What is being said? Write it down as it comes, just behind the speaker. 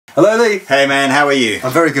Hello, Lee. Hey man, how are you?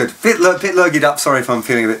 I'm very good. Bit lurgied up. Sorry if I'm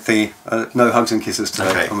feeling a bit thingy. No hugs and kisses today,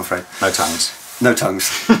 okay. I'm afraid. No tongues. No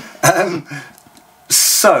tongues.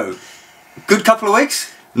 So, good couple of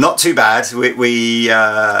weeks? Not too bad. We've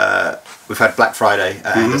had Black Friday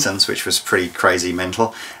at Anderton's, which was pretty crazy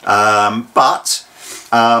mental.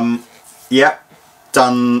 Yeah,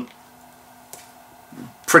 done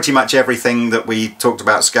pretty much everything that we talked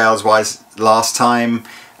about scales-wise last time.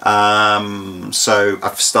 So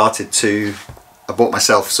I've started to. I bought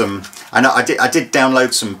myself some. I know I did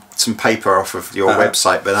download some paper off of your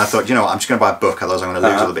website, but I thought, you know what, I'm just going to buy a book, otherwise I'm going to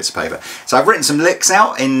lose all the bits of paper. So I've written some licks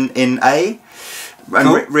out in A,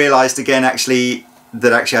 and realised again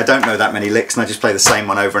that I don't know that many licks, and I just play the same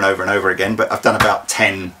one over and over and over again. But I've done about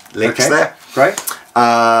 10 licks there. Great.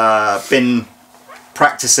 Been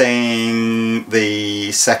practicing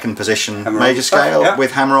the second position major scale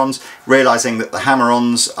with hammer-ons, realising that the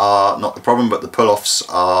hammer-ons are not the problem, but the pull-offs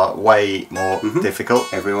are way more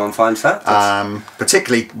difficult. Everyone finds that.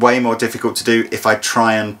 Particularly way more difficult to do if I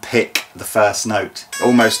try and pick the first note.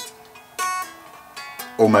 Almost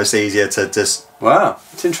easier to just... Wow,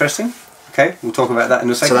 it's interesting. Okay, we'll talk about that in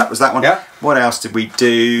a second. So that was that one. Yeah. What else did we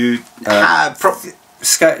do?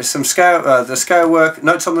 Some scale, the scale work,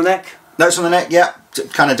 notes on the neck. Notes on the neck, yeah.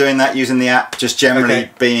 Kind of doing that using the app, just generally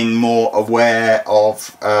being more aware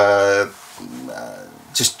of,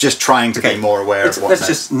 just trying to be more aware of what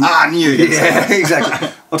notes. I knew you'd say that. Exactly.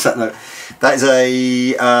 What's that note? That is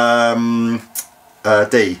a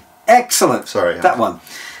D. Excellent. Sorry. That one.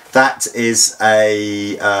 That is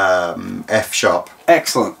a F sharp.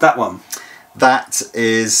 Excellent. That one. That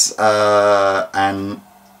is an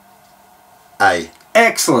A.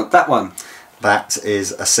 Excellent. That one. That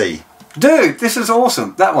is a C. Dude, this is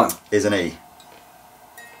awesome. That one is an E.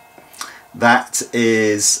 That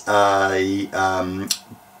is a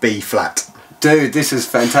B flat. Dude, this is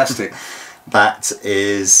fantastic. That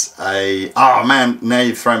is a... Oh man, now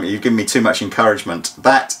you've thrown me. You've given me too much encouragement.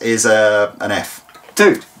 That is an F.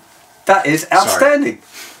 Dude, that is outstanding.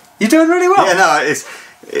 Sorry. You're doing really well. Yeah, no,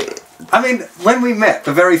 I mean, when we met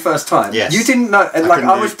the very first time, you didn't know. Like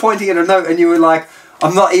I was pointing at a note, and you were like,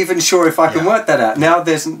 I'm not even sure if I can work that out. Now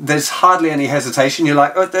there's hardly any hesitation. You're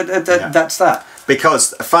like, oh, that's that.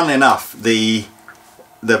 Because, funnily enough, the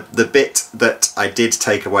bit that I did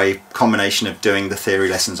take away, combination of doing the theory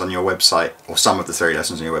lessons on your website, or some of the theory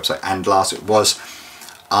lessons on your website, and last week was,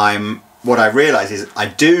 what I realised is I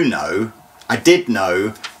did know,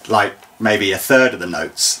 like maybe a third of the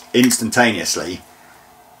notes instantaneously,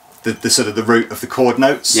 the sort of the root of the chord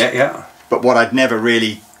notes. Yeah, yeah. But what I'd never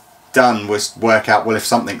really done was work out, well, if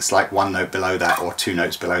something's like one note below that or two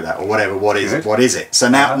notes below that or whatever, what is it? So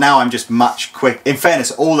now I'm just much quick. In fairness,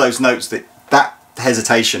 all those notes, that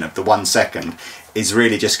hesitation of the 1 second is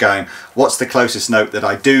really just going, what's the closest note that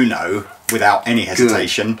I do know without any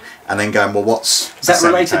hesitation, and then going, well, what's is that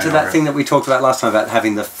related to that thing that we talked about last time about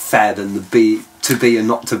having the fad and the be, to be and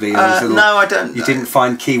not to be? No, I don't. You didn't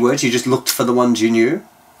find keywords, you just looked for the ones you knew?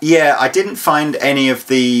 Yeah, I didn't find any of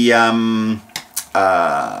the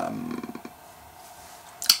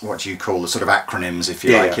what do you call the sort of acronyms, if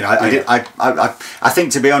you like? You know, I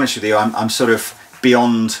think, to be honest with you, I'm sort of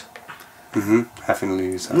beyond having to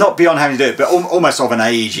lose that. Not beyond having to do it, but almost of an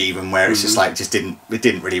age even where it's just like it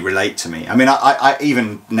didn't really relate to me. I mean, I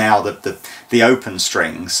even now the open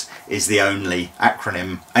strings is the only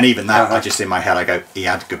acronym, and even that I just in my head I go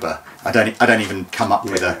Iadgaba. I don't even come up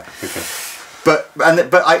with a. Okay. But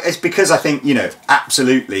it's because I think, you know,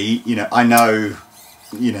 absolutely, you know, I know,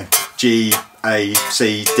 you know, G, A,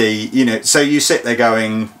 C, D, you know, so you sit there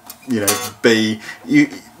going, you know, B,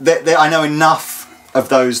 I know enough of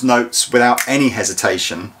those notes without any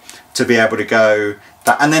hesitation to be able to go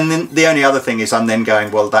that, and then the only other thing is I'm then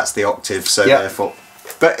going, well, that's the octave, so therefore,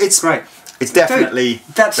 but it's great. It's definitely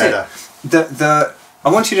better. I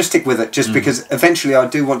want you to stick with it, just because eventually I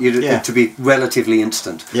do want you to be relatively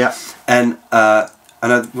instant. Yeah. And I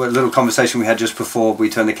know a little conversation we had just before we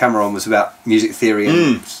turned the camera on was about music theory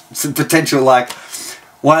and some potential, like,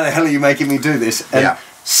 why the hell are you making me do this? And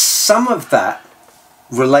some of that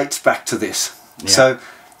relates back to this. Yeah. So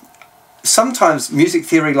sometimes music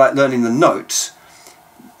theory, like learning the notes,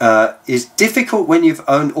 is difficult when you've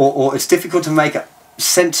owned, or it's difficult to make a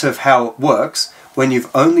sense of how it works when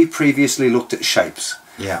you've only previously looked at shapes.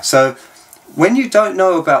 Yeah. So when you don't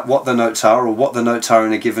know about what the notes are, or what the notes are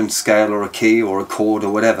in a given scale or a key or a chord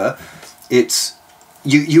or whatever, it's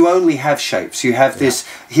you only have shapes. You have this,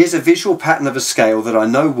 here's a visual pattern of a scale that I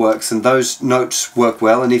know works, and those notes work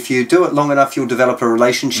well, and if you do it long enough you'll develop a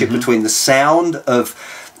relationship between the sound of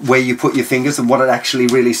where you put your fingers and what it actually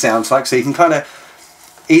really sounds like. So you can kind of,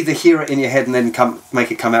 either hear it in your head and then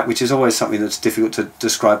make it come out, which is always something that's difficult to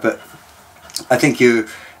describe. But I think you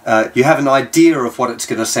have an idea of what it's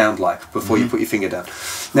going to sound like before you put your finger down.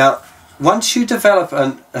 Now, once you develop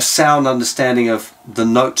a sound understanding of the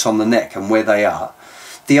notes on the neck and where they are,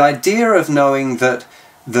 the idea of knowing that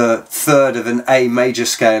the third of an A major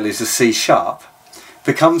scale is a C sharp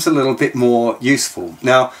becomes a little bit more useful.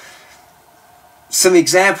 Now, some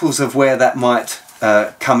examples of where that might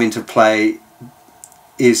come into play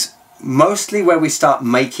is mostly where we start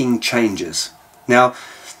making changes. Now,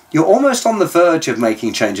 you're almost on the verge of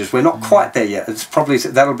making changes. We're not quite there yet. It's probably,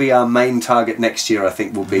 that'll be our main target next year, I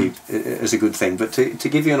think, will be as a good thing. But to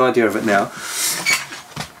give you an idea of it now,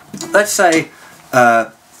 let's say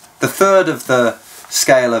the third of the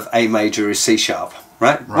scale of A major is C sharp,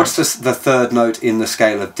 right? What's the third note in the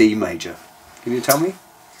scale of D major? Can you tell me?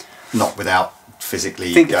 Not without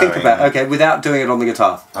physically think about okay, without doing it on the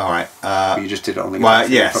guitar. All right. You just did it on the guitar.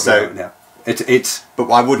 Well, yeah. So it's. But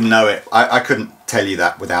I wouldn't know it. I couldn't tell you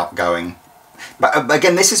that without going. But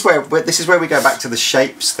again, this is where we go back to the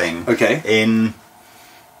shapes thing. Okay.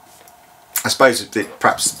 I suppose that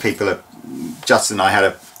perhaps people are. Justin and I had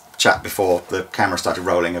a chat before the camera started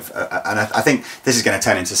rolling, and I think this is going to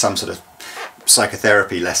turn into some sort of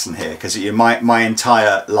psychotherapy lesson here, because my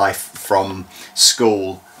entire life from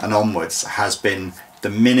school and onwards has been the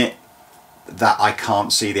minute that I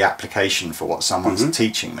can't see the application for what someone's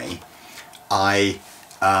teaching me, I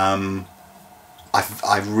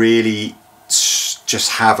really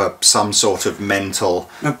just have some sort of mental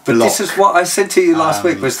but block. This is what I said to you last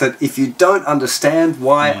week, was that if you don't understand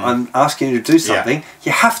why I'm asking you to do something,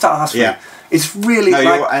 you have to ask me. It's really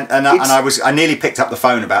I nearly picked up the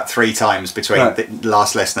phone about 3 times between the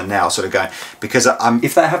last lesson and now, sort of going, because I'm.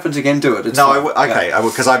 If that happens again, do it. It's I would,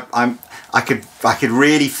 because I could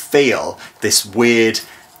really feel this weird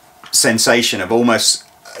sensation of almost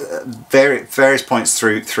various points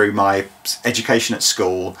through my education at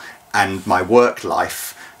school and my work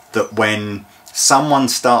life, that when someone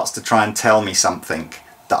starts to try and tell me something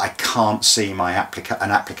that I can't see an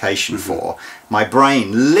application for, my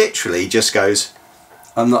brain literally just goes,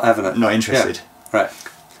 I'm not having it. Not interested. Yeah. Right.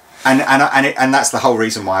 And that's the whole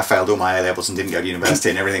reason why I failed all my A levels and didn't go to university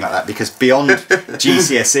and everything like that, because beyond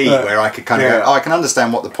GCSE, where I could kind of go, oh, I can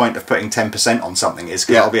understand what the point of putting 10% on something is,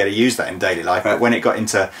 because I'll be able to use that in daily life. But when it got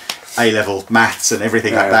into A level maths and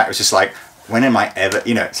everything like that, it was just like, when am I ever,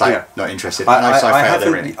 it's like, not interested. And I failed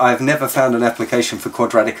everything. I've never found an application for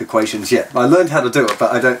quadratic equations yet. I learned how to do it,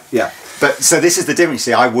 but I don't, But, so this is the difference.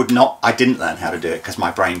 See, I didn't learn how to do it because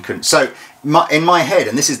my brain couldn't. So, in my head,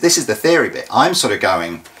 and this is the theory bit, I'm sort of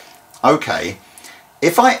going, okay,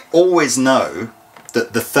 if I always know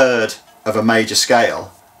that the third of a major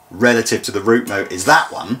scale relative to the root note is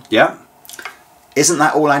that one, isn't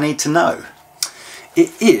that all I need to know?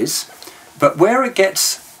 It is, but where it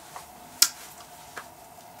gets...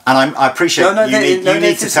 And I appreciate you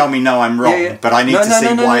need to tell me no, I'm wrong, but I need to see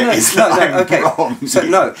why it is that I'm wrong.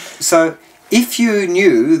 So if you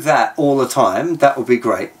knew that all the time, that would be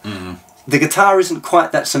great. The guitar isn't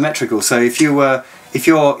quite that symmetrical. So if you're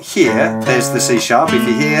here, there's the C sharp. If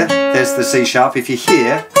you're here, there's the C sharp. If you're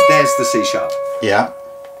here, there's the C sharp. Yeah.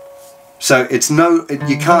 So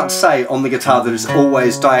you can't say on the guitar that it's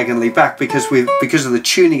always diagonally back, because of the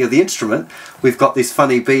tuning of the instrument, we've got this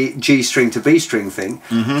funny G string to B string thing.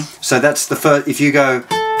 So that's the first. If you go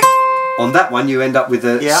on that one, you end up with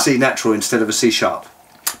a C natural instead of a C sharp.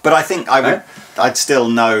 But I think I'd still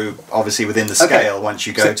know, obviously, within the scale, once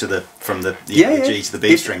you go from the G to the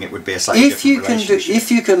B string, it would be a slightly different relationship.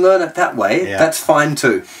 If you can learn it that way, that's fine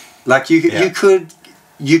too. Like you could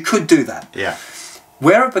do that. Yeah.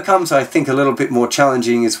 Where it becomes, I think, a little bit more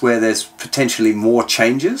challenging is where there's potentially more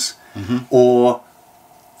changes. Or,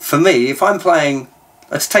 for me, if I'm playing...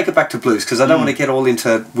 Let's take it back to blues, because I don't want to get all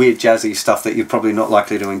into weird jazzy stuff that you're probably not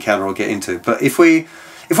likely to encounter or get into. But if we're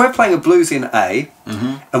playing a blues in A,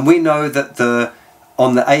 and we know that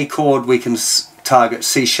on the A chord we can target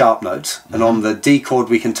C sharp notes, and on the D chord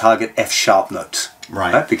we can target F sharp notes.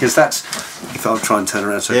 Right? Because that's... If I'll try and turn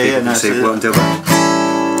around so people can see what I'm doing.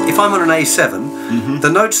 If I'm on an A7, the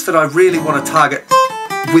notes that I really want to target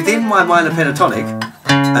within my minor pentatonic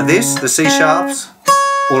are the C sharps,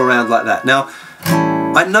 all around like that. Now,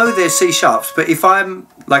 I know they're C sharps, but if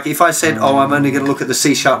I said, oh, I'm only going to look at the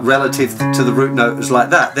C sharp relative to the root note as like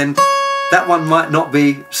that, then that one might not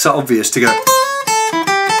be so obvious to go.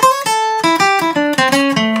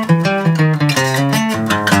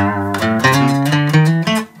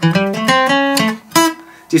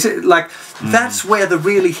 Do you see, that's where the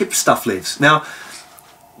really hip stuff lives. Now,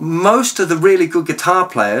 most of the really good guitar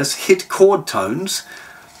players hit chord tones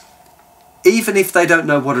even if they don't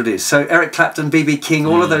know what it is. So Eric Clapton, B.B. King,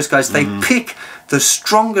 all of those guys, they pick the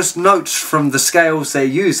strongest notes from the scales they're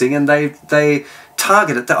using, and they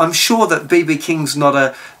target it. I'm sure that B.B. King's not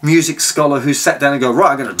a music scholar who sat down and go,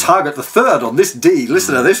 right, I'm going to target the third on this D,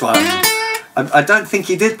 listen to this one. I don't think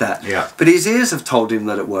he did that. Yeah. But his ears have told him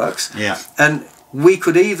that it works. Yeah. And we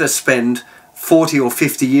could either spend 40 or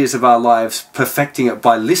 50 years of our lives perfecting it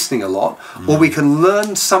by listening a lot, or we can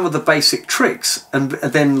learn some of the basic tricks and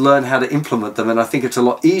then learn how to implement them. And I think it's a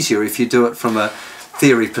lot easier if you do it from a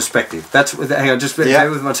theory perspective. That's, hang on, just bear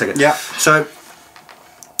with me 1 second. Yeah. So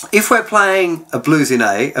if we're playing a blues in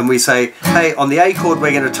A and we say, hey, on the A chord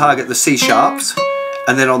we're going to target the C sharps,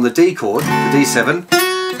 and then on the D chord, the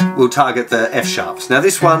D7, we'll target the F sharps. Now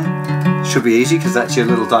this one should be easy because that's your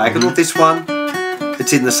little diagonal. This one,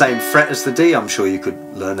 it's in the same fret as the D. I'm sure you could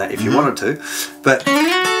learn that if you wanted to. But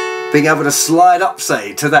being able to slide up,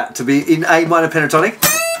 say, to that, to be in A minor pentatonic,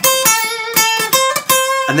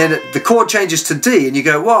 and then the chord changes to D and you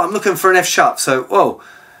go, well, I'm looking for an F sharp. So, whoa.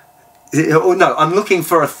 Oh no, I'm looking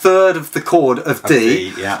for a third of the chord of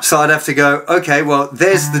D. Yeah. So I'd have to go, okay, well,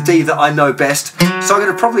 there's the D that I know best. So I'm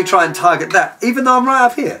going to probably try and target that, even though I'm right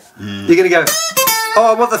up here. You're going to go,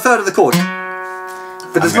 oh, I want the third of the chord.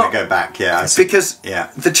 But I'm going to go back, yeah. I see. Because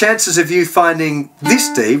the chances of you finding this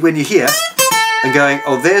D when you're here and going,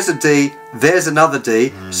 oh, there's a D, there's another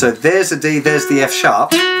D, so there's a D, there's the F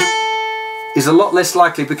sharp, is a lot less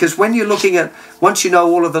likely, because when you're looking at, once you know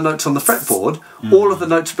all of the notes on the fretboard, all of the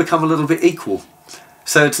notes become a little bit equal.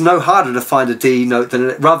 So it's no harder to find a D note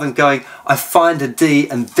than, rather than going, I find a D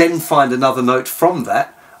and then find another note from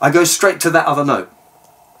that, I go straight to that other note.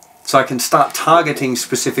 So I can start targeting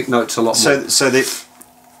specific notes a lot more.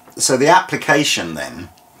 So the application then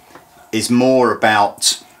is more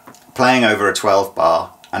about playing over a 12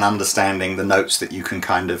 bar and understanding the notes that you can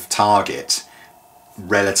kind of target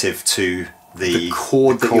relative to the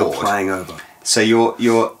chord that you're playing over. So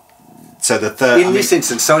so the third in this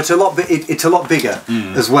instance, so it's a lot bigger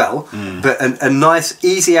as well. But a nice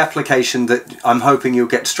easy application that I'm hoping you'll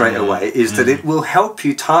get straight away is that it will help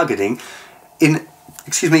you targeting in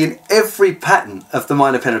every pattern of the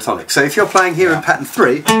minor pentatonic. So if you're playing here in pattern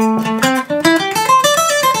 3,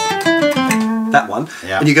 that one,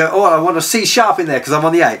 and you go, oh, I want a C sharp in there because I'm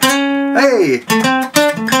on the A. Hey!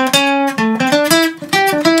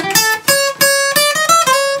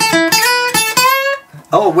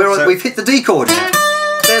 Oh, we've hit the D chord.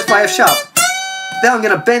 There's my F sharp. Now I'm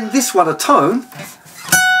going to bend this one a tone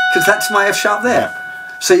because that's my F sharp there.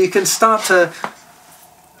 So you can start to,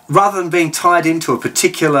 rather than being tied into a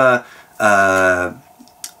particular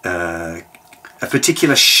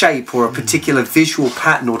shape or a particular visual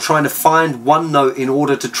pattern, or trying to find one note in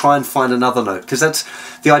order to try and find another note, because that's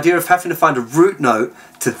the idea of having to find a root note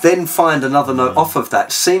to then find another note off of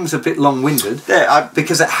that seems a bit long-winded,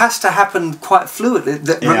 because it has to happen quite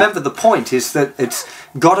fluidly. Remember, the point is that it's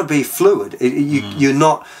got to be fluid. You're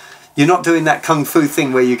not doing that kung fu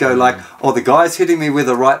thing where you go like, oh, the guy's hitting me with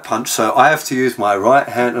a right punch, so I have to use my right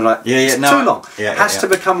hand, and it's too long. It has to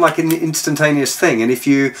become like an instantaneous thing. And if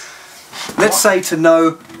you, let's say, to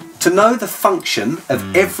know the function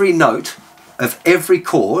of every note of every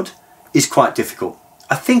chord is quite difficult.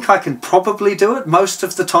 I think I can probably do it most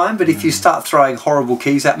of the time, but if you start throwing horrible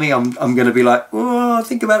keys at me, I'm going to be like, oh,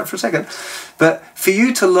 think about it for a second. But for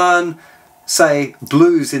you to learn, say,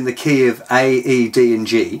 blues in the key of A, E, D and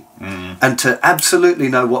G, and to absolutely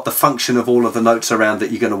know what the function of all of the notes around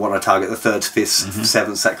that you're going to want to target, the thirds, fifths,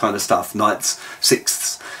 sevenths, that kind of stuff, ninths,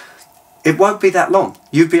 sixths, it won't be that long.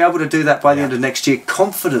 You'll be able to do that by the end of next year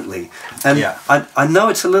confidently. And I know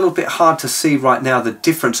it's a little bit hard to see right now the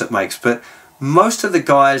difference it makes, but most of the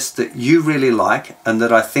guys that you really like, and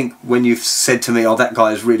that I think when you've said to me, oh, that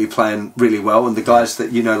guy is really playing really well, and the guys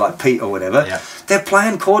that you know, like Pete or whatever, they're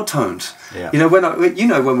playing chord tones. You know, when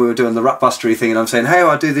we were doing the Rutbustery thing, and I'm saying, hey,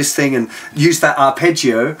 I do this thing and use that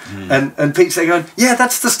arpeggio, and Pete's there going, yeah,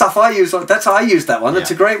 that's the stuff I use. That's how I use that one.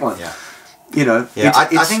 That's a great one. You know,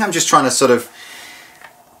 I think I'm just trying to sort of.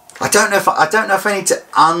 I don't know if I need to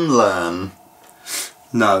unlearn.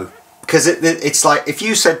 No, because it's like if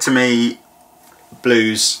you said to me,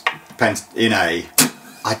 blues in A,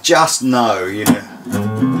 I just know, you know.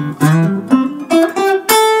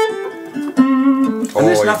 And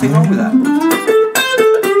there's nothing wrong with that.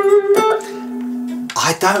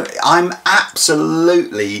 I'm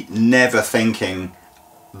absolutely never thinking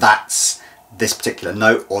that's this particular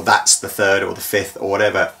note, or that's the third or the fifth or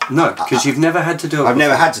whatever. No, because you've never had to do it. I've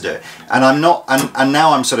never had to do it, and I'm not. And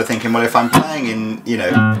now I'm sort of thinking, well, if I'm playing in,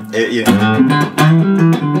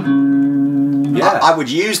 I would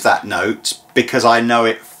use that note because I know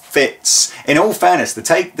it fits. In all fairness,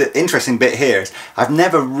 the interesting bit here is I've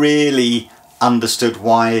never really understood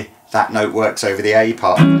why that note works over the A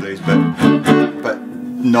part of the blues, but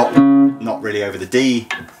not really over the D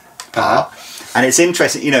part. And it's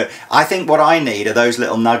interesting, you know, I think what I need are those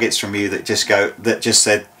little nuggets from you that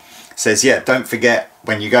says, yeah, don't forget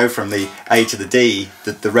when you go from the A to the D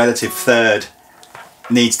that the relative third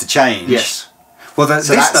needs to change. Yes. Well,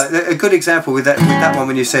 a good example with that one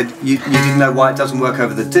when you said you didn't know why it doesn't work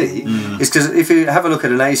over the D is because if you have a look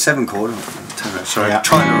at an A7 chord, I'm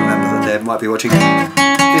trying to remember that they might be watching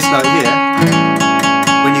this note here.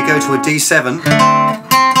 When you go to a D7,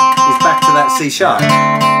 it's back to that C sharp.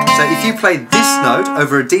 So if you played this note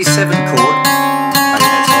over a D7 chord,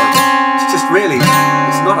 it's just really,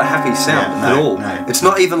 it's not a happy sound at all. No. It's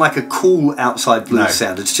not even like a cool outside blues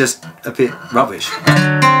sound. It's just a bit rubbish.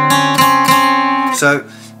 So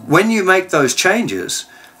when you make those changes,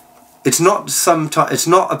 it's not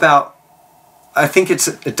about, I think it's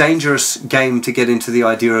a dangerous game to get into the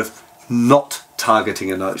idea of not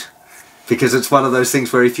targeting a note, because it's one of those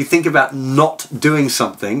things where if you think about not doing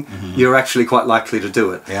something, you're actually quite likely to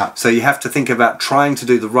do it. Yeah. So you have to think about trying to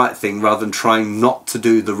do the right thing rather than trying not to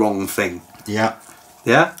do the wrong thing. Yeah.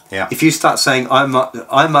 Yeah? Yeah. If you start saying, I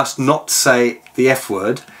must not say the F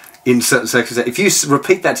word in certain circumstances, if you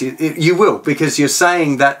repeat that, you will, because you're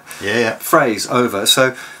saying that phrase over.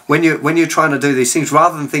 So when you're trying to do these things,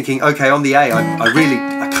 rather than thinking, okay, on the A,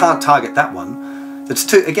 I can't target that one. It's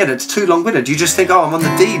too long-winded. You just think, oh, I'm on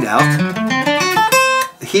the D now.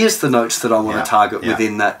 Here's the notes that I want to target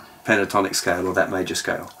within that pentatonic scale or that major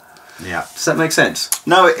scale. Yeah. Does that make sense?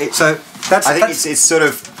 No. I think it's sort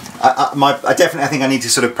of. I definitely think I need to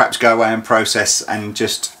sort of perhaps go away and process and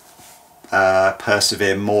just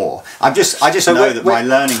persevere more. I just know that my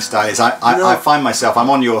learning style is I find myself, I'm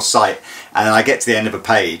on your site and then I get to the end of a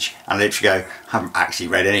page and I literally go, I haven't actually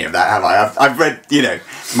read any of that, have I? I've read, you know,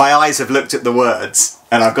 my eyes have looked at the words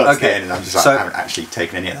and I've got to the end and I'm just like, I haven't actually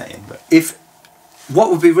taken any of that in. But what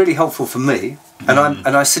would be really helpful for me, and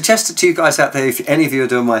I suggest it to you guys out there, if any of you are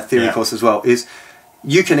doing my theory course as well, is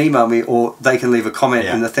you can email me or they can leave a comment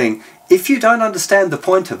in the thing. If you don't understand the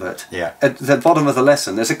point of it, at the bottom of the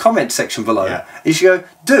lesson, there's a comment section below. You should go,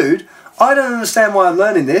 dude, I don't understand why I'm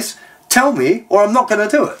learning this. Tell me, or I'm not going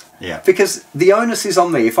to do it. Because the onus is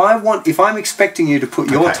on me. If I'm expecting you to put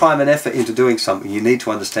your time and effort into doing something, you need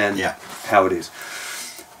to understand how it is.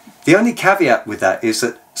 The only caveat with that is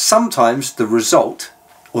that sometimes the result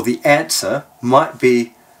or the answer might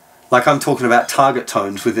be, like I'm talking about target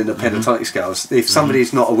tones within the pentatonic scales. If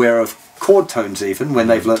somebody's not aware of chord tones even when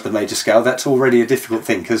they've learnt the major scale, that's already a difficult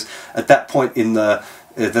thing, because at that point in the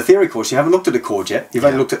theory course you haven't looked at a chord yet, you've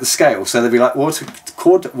only looked at the scale, so they'll be like, what's a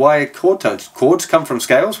chord, why chord tones? Chords come from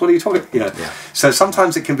scales, what are you talking, you know? So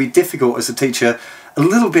sometimes it can be difficult as a teacher, a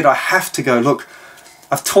little bit. I have to go, look,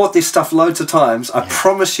 I've taught this stuff loads of times, I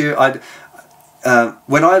promise you,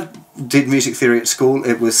 when I did music theory at school,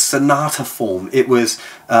 it was sonata form, it was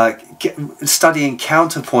studying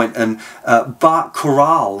counterpoint and Bach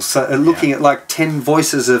chorales, so looking at like 10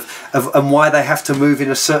 voices and why they have to move in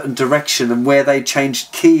a certain direction and where they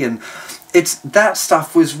changed key, and that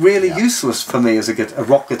stuff was really useless for me as a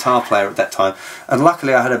rock guitar player at that time. And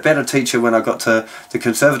luckily I had a better teacher when I got to the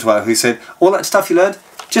conservatoire who said, all that stuff you learned,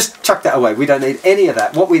 just chuck that away. We don't need any of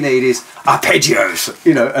that. What we need is arpeggios,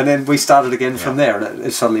 you know. And then we started again from there, and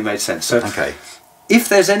it suddenly made sense. So, if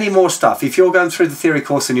there's any more stuff, if you're going through the theory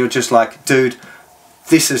course and you're just like, dude,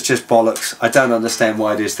 this is just bollocks, I don't understand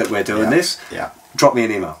why it is that we're doing this, drop me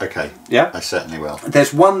an email. I certainly will.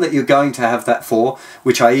 There's one that you're going to have that for,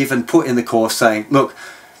 which I even put in the course saying, look,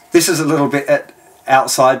 this is a little bit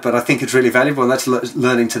outside, but I think it's really valuable, and that's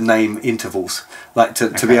learning to name intervals, like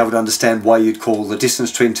to be able to understand why you'd call the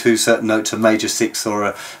distance between two certain notes a major 6 or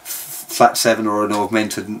a flat 7 or an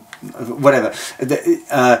augmented whatever.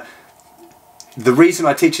 The reason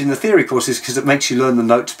I teach it in the theory course is because it makes you learn the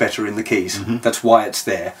notes better in the keys. That's why it's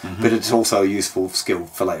there, but it's also a useful skill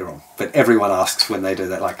for later on. But everyone asks when they do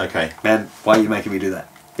that, like, man, why are you making me do that?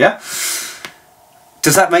 Yeah?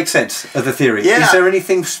 Does that make sense of the theory? Is there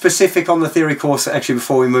anything specific on the theory course, actually,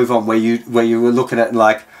 before we move on, where you were looking at and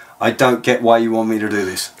like, I don't get why you want me to do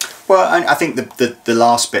this? Well, I think the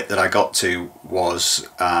last bit that I got to was,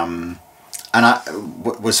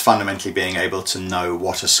 was fundamentally being able to know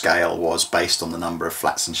what a scale was based on the number of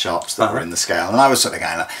flats and sharps that were in the scale. And I was sort of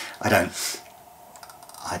going,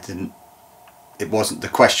 the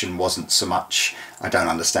question wasn't so much, I don't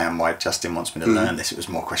understand why Justin wants me to learn this. It was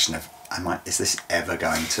more a question of, is this ever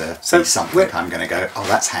going to be something I'm going to go, oh,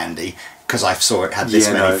 that's handy, because I saw it had this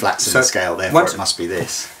many flats in the scale, therefore it must be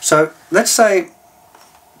this. So let's say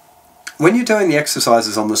when you're doing the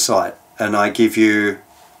exercises on the site, and I give you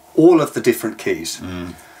all of the different keys,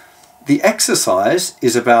 the exercise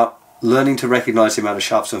is about learning to recognize the amount of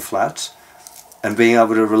sharps and flats and being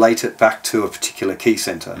able to relate it back to a particular key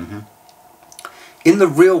center. In the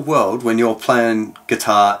real world, when you're playing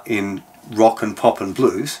guitar in rock and pop and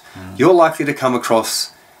blues, you're likely to come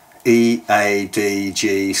across E, A, D,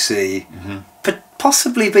 G, C,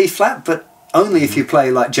 possibly B flat, but only if you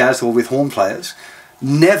play like jazz or with horn players.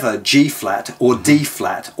 Never G flat or D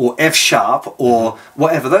flat or F sharp or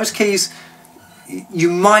whatever. Those keys you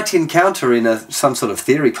might encounter in some sort of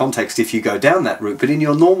theory context if you go down that route, but in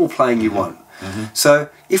your normal playing you won't. So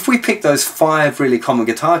if we pick those 5 really common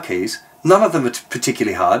guitar keys, none of them are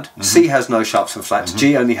particularly hard. C has no sharps and flats,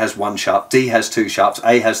 G only has 1 sharp, D has 2 sharps,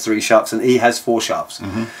 A has 3 sharps, and E has 4 sharps.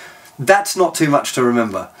 That's not too much to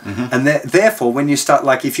remember. And therefore, when you start,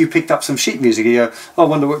 like if you picked up some sheet music and you go, oh, I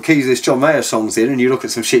wonder what keys this John Mayer song's in, and you look at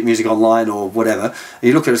some sheet music online or whatever, and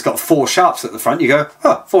you look at it's got 4 sharps at the front, you go,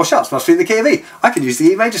 oh, 4 sharps must be in the key of E. I can use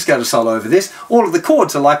the E major scale to solo over this. All of the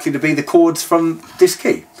chords are likely to be the chords from this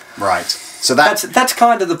key. Right. So that's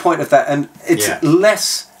kind of the point of that, and it's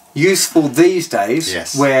less useful these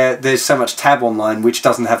days where there's so much tab online which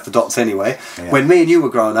doesn't have the dots anyway. When me and you were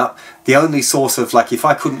growing up, the only source of, like, if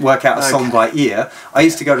I couldn't work out a song by ear, I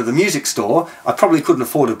used to go to the music store. I probably couldn't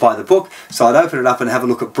afford to buy the book, so I'd open it up and have a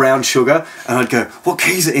look at Brown Sugar, and I'd go, what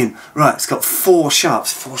key's it in? Right, it's got 4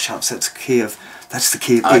 sharps. 4 sharps, that's the key of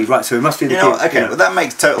E. Right, so it must be in the key of, okay, well, that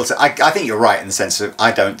makes total sense. I think you're right in the sense of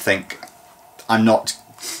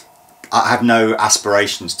I have no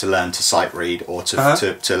aspirations to learn to sight read or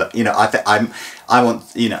to you know, I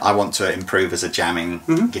want to improve as a jamming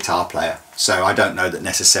guitar player. So I don't know that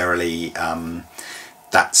necessarily but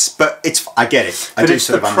I get it. I do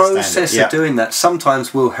sort of understand it. The process of doing that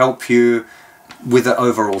sometimes will help you with it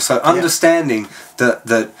overall. So understanding that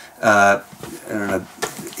I don't know,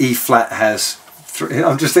 E flat has 3.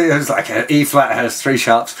 I'm just thinking it's like E flat has 3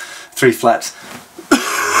 sharps, 3 flats.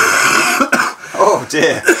 Oh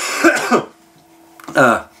dear.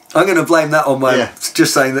 I'm going to blame that on my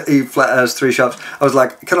just saying that E flat has 3 sharps. I was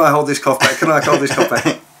like, can I hold this cough back? Can I hold this cough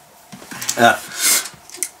back?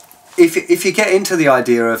 If you get into the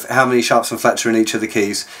idea of how many sharps and flats are in each of the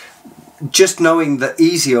keys, just knowing the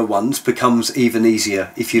easier ones becomes even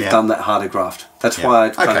easier if you've done that harder graft. That's why I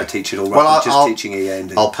kind of teach it all rather than just teaching E, A and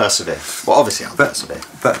D. I'll persevere. Well, obviously I'll persevere.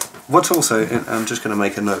 But what's also, I'm just going to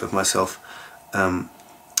make a note of myself,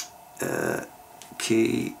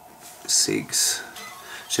 key, SIGs,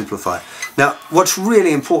 simplify. Now, what's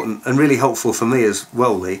really important and really helpful for me as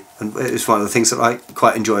well, Lee, and it's one of the things that I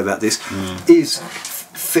quite enjoy about this, is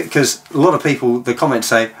because a lot of people, the comments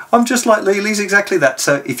say, I'm just like Lee, Lee's exactly that.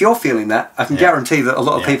 So if you're feeling that, I can guarantee that a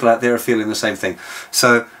lot of people out there are feeling the same thing.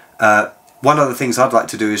 So one of the things I'd like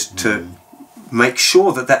to do is to make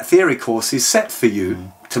sure that that theory course is set for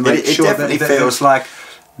you, to make sure that it's like,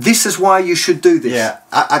 this is why you should do this. Yeah,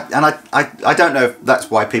 I don't know if that's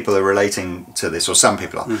why people are relating to this, or some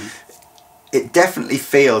people are. It definitely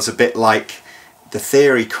feels a bit like the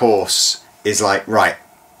theory course is like, right,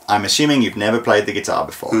 I'm assuming you've never played the guitar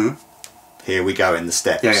before. Here we go in the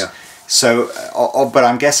steps. So, but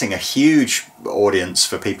I'm guessing a huge audience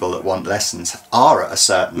for people that want lessons are at a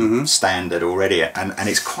certain standard already, and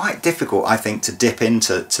it's quite difficult, I think, to dip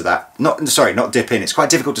into that. Not dip in. It's quite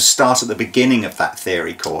difficult to start at the beginning of that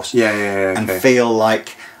theory course. And feel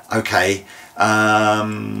like, okay, but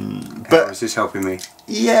how is this helping me?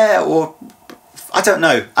 Yeah, or I don't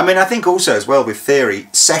know. I mean, I think also as well with theory,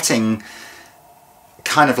 setting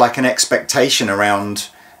kind of like an expectation around.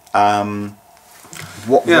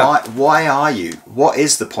 Why are you? What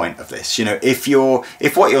is the point of this? You know, if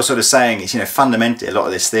what you're sort of saying is, you know, fundamentally a lot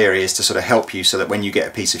of this theory is to sort of help you so that when you get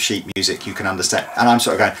a piece of sheet music you can understand. And I'm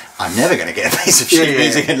sort of going, I'm never going to get a piece of sheet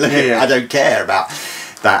music and look at it. I don't care about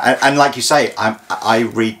that. And like you say, I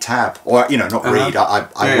read tab, or you know, not read.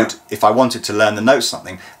 I would, if I wanted to learn the notes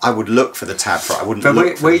something, I would look for the tab for it. I wouldn't.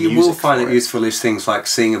 But where you will find it useful is things like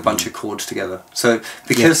seeing a bunch of chords together. So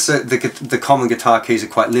because the common guitar keys are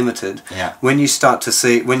quite limited, when you start to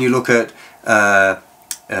see, when you look at, I'm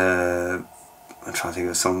trying to think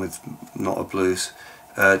of a song with not a blues.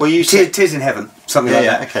 Well, you Tears in Heaven, something like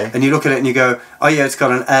that. Okay. And you look at it and you go, oh yeah, it's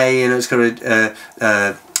got an A and it's got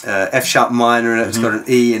a F sharp minor in it, it's got an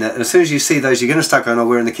E in it, and as soon as you see those you're going to start going, oh,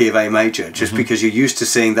 we're in the key of A major, just because you're used to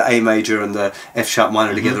seeing the A major and the F sharp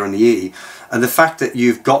minor together and the E, and the fact that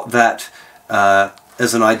you've got that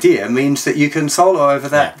as an idea means that you can solo over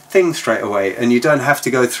that thing straight away, and you don't have to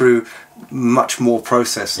go through much more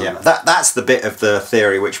process than that. That's the bit of the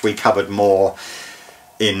theory which we covered more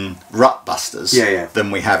in Rut Busters than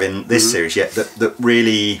we have in this series yet, that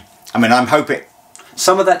really I mean, I'm hoping.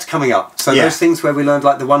 Some of that's coming up. So those things where we learned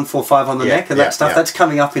like the 1-4-5 on the neck and that stuff, that's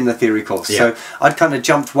coming up in the theory course. So I'd kind of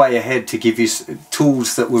jumped way ahead to give you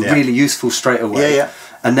tools that were really useful straight away.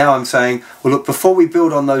 And now I'm saying, well, look, before we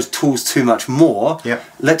build on those tools too much more,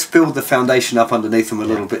 let's build the foundation up underneath them a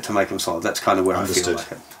little bit to make them solid. That's kind of where I feel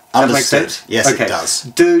like it. Does that make sense? Yes, it does.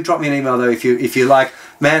 Do drop me an email though if you're like,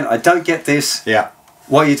 man, I don't get this.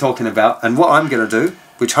 What are you talking about? And what I'm going to do,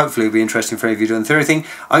 which hopefully will be interesting for any of you doing the theory thing,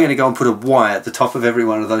 I'm going to go and put a Y at the top of every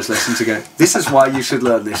one of those lessons and go, this is why you should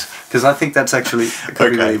learn this, because I think that's actually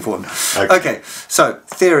could be really important. Okay, so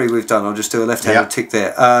theory we've done. I'll just do a left-handed tick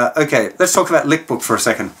there. Okay, let's talk about lick book for a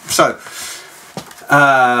second. So,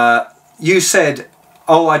 you said,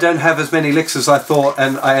 oh, I don't have as many licks as I thought,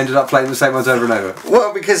 and I ended up playing the same ones over and over.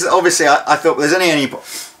 Well, because obviously I thought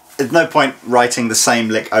there's no point writing the same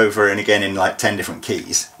lick over and again in like 10 different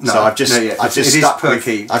keys. No, so I've just stuck with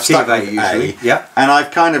key. I've stuck with A, and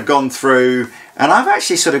I've kind of gone through, and I've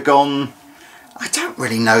actually sort of gone. I don't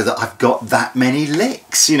really know that I've got that many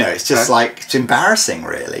licks. You know, it's just like it's embarrassing,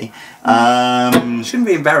 really. Shouldn't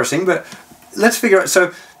be embarrassing, but let's figure out.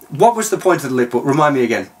 So, what was the point of the lick book? Remind me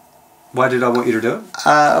again. Why did I want you to do it?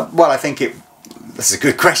 Well, I think this is a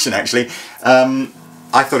good question, actually.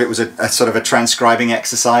 I thought it was a sort of a transcribing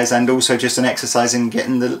exercise, and also just an exercise in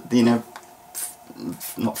getting the, you know,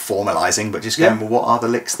 not formalising, but just going, well, what are the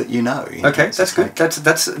licks that you know? Okay, that's good.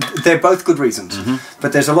 They're both good reasons,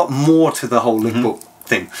 but there's a lot more to the whole lick book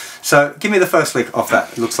thing. So give me the first lick off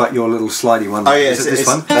that. It looks like your little slidey one. Oh yeah, is it this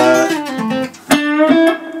one?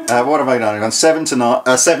 What have I done? I've gone 7 to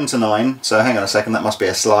 9. So hang on a second, that must be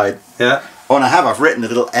a slide. Yeah. Oh, and I've written a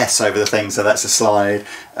little S over the thing, so that's a slide.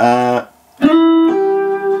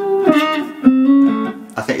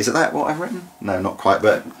 I think, is it that what I've written? No, not quite,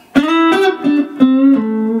 but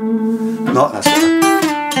not. That's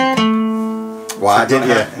what I did,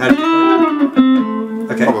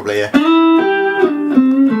 Okay. Probably, yeah.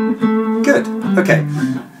 Good. Okay.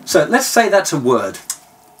 So let's say that's a word.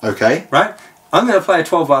 Okay. Right? I'm going to play a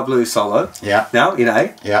 12-bar blues solo. Yeah. Now, in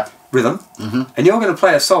A. Yeah. Rhythm. And you're going to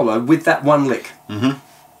play a solo with that one lick.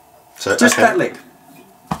 So just that lick.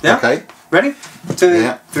 Yeah? Okay. Ready?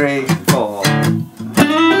 2, 3, 4.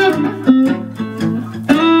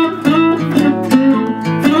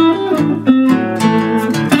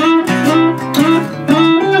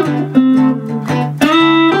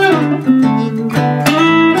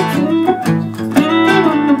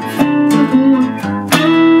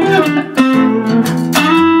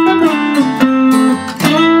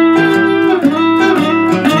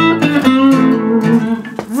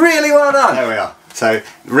 There we are. So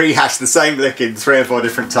rehash the same lick in 3 or 4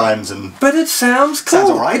 different times, but it sounds cool.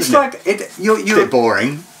 Sounds alright. It's like you're a bit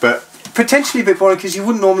boring, but potentially a bit boring because you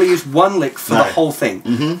wouldn't normally use one lick for the whole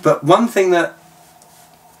thing. But one thing that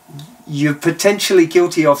you're potentially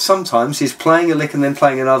guilty of sometimes is playing a lick and then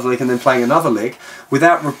playing another lick and then playing another lick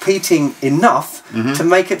without repeating enough to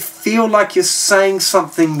make it feel like you're saying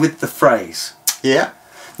something with the phrase. Yeah.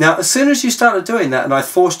 Now, as soon as you started doing that and I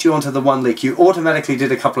forced you onto the one lick, you automatically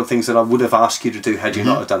did a couple of things that I would have asked you to do had you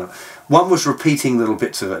not have done it. One was repeating little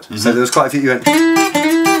bits of it. So there was quite a few. You went.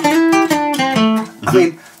 I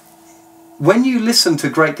mean, when you listen to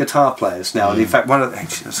great guitar players now, and in fact, one of the,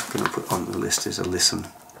 actually, I was going to put on the list is a listen.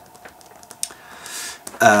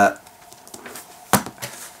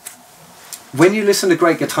 When you listen to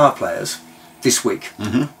great guitar players this week,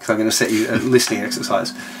 because I'm going to set you a listening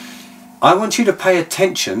exercise, I want you to pay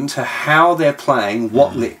attention to how they're playing,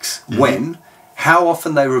 what licks, when, how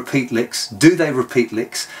often they repeat licks, do they repeat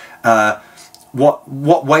licks, what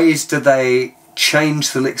ways do they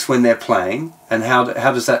change the licks when they're playing, and how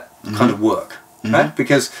does that kind of work, right?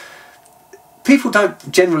 Because people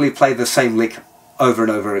don't generally play the same lick over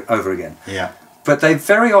and over again. Yeah. But they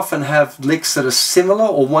very often have licks that are similar,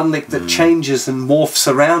 or one lick that changes and morphs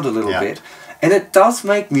around a little bit. And it does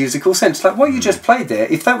make musical sense. Like what you just played there,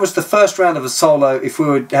 if that was the first round of a solo, if we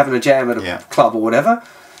were having a jam at a club or whatever,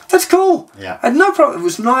 that's cool. Yeah. And no problem. It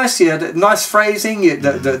was nice. You had nice phrasing.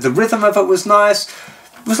 The rhythm of it was nice.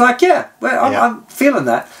 It was like, I'm feeling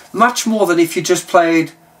that. Much more than if you just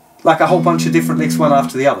played like a whole bunch of different licks one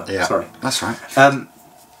after the other. Yeah. Sorry. That's right.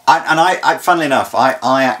 I funnily enough,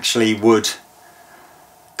 I actually would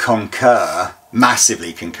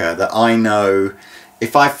massively concur, that I know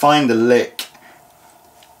if I find a lick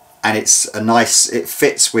and it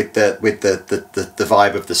fits with the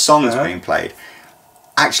vibe of the song that's being played,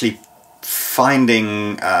 actually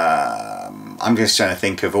finding I'm just trying to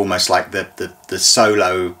think of almost like the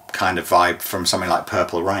solo kind of vibe from something like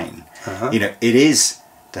Purple Rain. You know, it is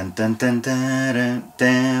dun dun dun dun dun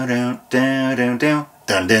dun dun dun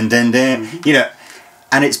dun dun dun dun. You know,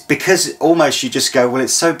 And it's because almost you just go, well,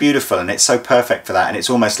 it's so beautiful and it's so perfect for that, and it's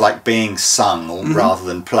almost like being sung or rather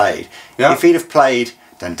than played. Yeah. If he'd have played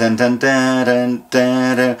dun dun dun dun dun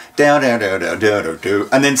dun dun dun dun dun dun dun,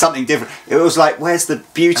 and then something different, it was like, where's the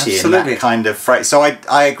beauty in that kind of phrase? So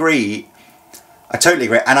I agree. I totally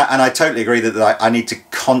agree, and I totally agree that I need to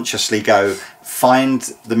consciously go find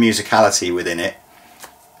the musicality within it.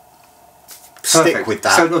 Perfect. Stick with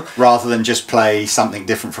that rather than just play something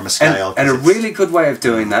different from a scale. And a really good way of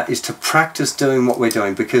doing that is to practice doing what we're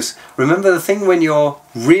doing, because remember the thing when you're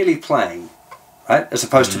really playing, right, as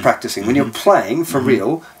opposed to practicing, when you're playing for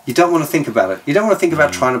real, you don't want to think about it. You don't want to think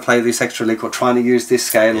about trying to play this extra lick or trying to use this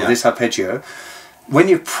scale or this arpeggio. When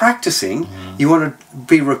you're practicing, you want to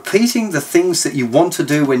be repeating the things that you want to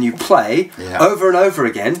do when you play over and over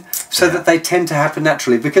again, so that they tend to happen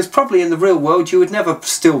naturally. Because probably in the real world you would never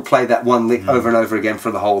still play that one lick over and over again for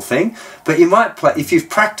the whole thing, but you might play, if you've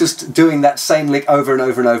practiced doing that same lick over and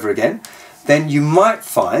over and over again, then you might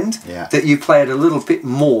find that you play it a little bit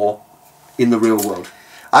more in the real world.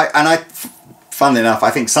 Funnily enough,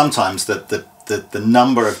 I think sometimes the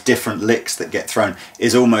number of different licks that get thrown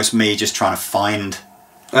is almost me just trying to find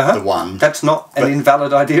the one. That's not an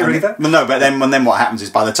invalid idea either. No, but then what happens is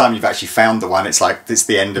by the time you've actually found the one, it's like it's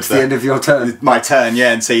the end of the end of your turn. My turn,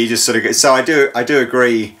 yeah. And so you just sort of go. So I do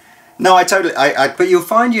agree. No, I totally. But you'll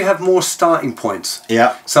find you have more starting points.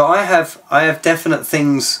 Yeah. So I have definite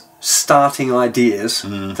things, starting ideas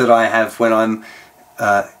that I have when I'm.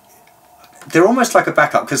 They're almost like a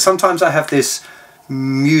backup, because sometimes I have this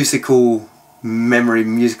musical memory,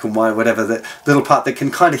 musical mind, whatever, that little part that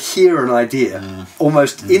can kind of hear an idea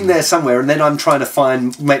almost in there somewhere, and then I'm trying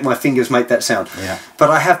to make my fingers make that sound. But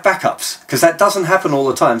I have backups, because that doesn't happen all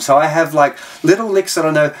the time. So I have like little licks that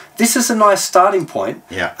I know this is a nice starting point,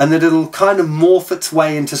 and that it'll kind of morph its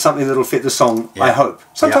way into something that'll fit the song. I hope.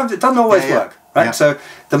 Sometimes it doesn't always work. Right, so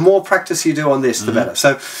the more practice you do on this, the better.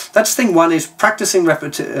 So that's thing one, is practicing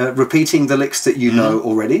repeating the licks that you know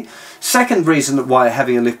already. Second reason why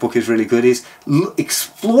having a lick book is really good is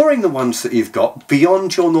exploring the ones that you've got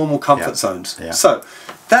beyond your normal comfort zones. So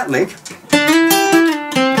that lick,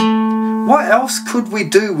 what else could we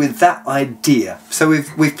do with that idea? So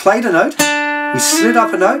we've played a note, we slid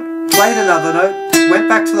up a note, played another note, went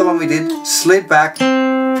back to the one we did, slid back,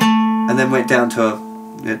 and then went down to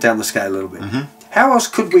down the scale a little bit. How else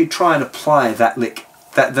could we try and apply that lick,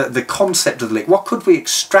 the concept of the lick? What could we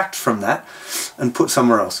extract from that and put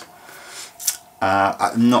somewhere else?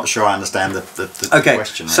 I'm not sure I understand the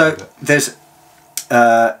question. So there's,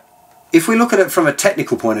 if we look at it from a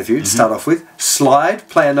technical point of view, to start off with, slide,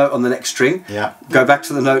 play a note on the next string, go back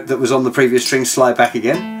to the note that was on the previous string, slide back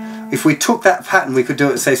again. If we took that pattern, we could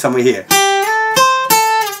do it, say, somewhere here.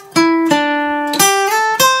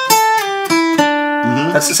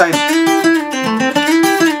 That's the same.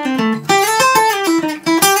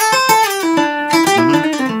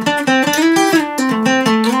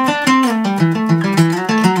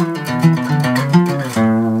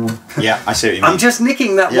 Yeah, I see what you mean. I'm just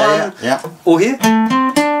nicking that one. Or here.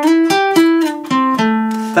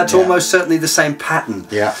 That's almost certainly the same pattern.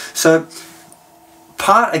 So,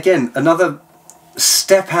 again, another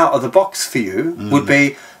step out of the box for you would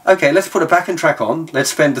be, okay, let's put a backing track on. Let's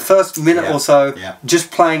spend the first minute or so just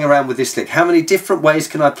playing around with this lick. How many different ways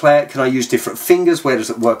can I play it? Can I use different fingers? Where does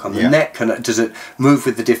it work on the neck? Does it move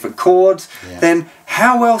with the different chords? Then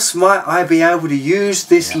how else might I be able to use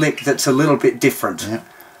this lick that's a little bit different?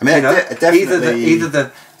 I mean, definitely either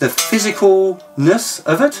the physicalness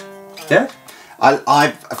of it.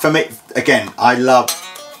 For me, again, I love.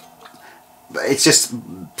 It's just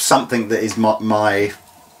something that is my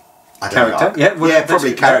I don't character, know.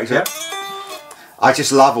 Probably character. I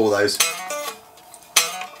just love all those.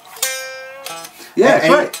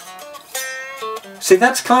 Great. See,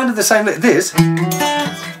 that's kind of the same. This.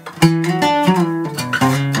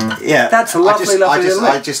 That's a lovely lick. I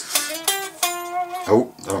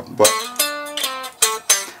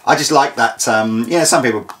just like that. Some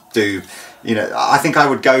people do. I think I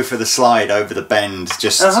would go for the slide over the bend,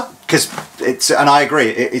 just because it's. And I agree,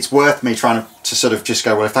 it's worth me trying to sort of just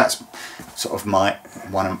go. Well, if that's sort of my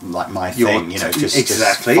thing,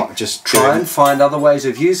 just try and find other ways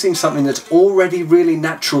of using something that's already really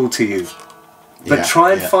natural to you, but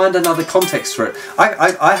try and find another context for it.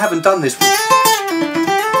 I haven't done this,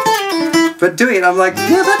 but doing it, I'm like,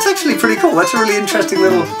 yeah, that's actually pretty cool. That's a really interesting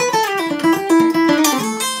little.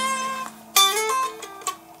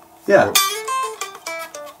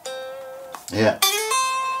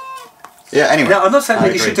 Yeah, anyway. Now, I'm not saying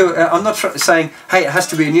that you should do it. I'm not saying, hey, it has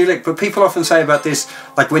to be a new lick, but people often say about this,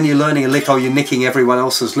 like when you're learning a lick, oh, you're nicking everyone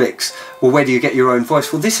else's licks. Well, where do you get your own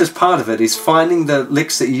voice? Well, this is part of it, is finding the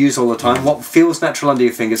licks that you use all the time, what feels natural under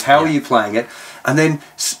your fingers, how are you playing it, and then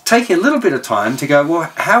taking a little bit of time to go,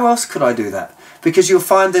 well, how else could I do that? Because you'll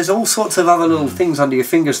find there's all sorts of other little things under your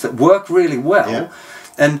fingers that work really well. Yeah.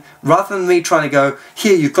 And rather than me trying to go,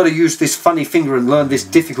 here, you've got to use this funny finger and learn this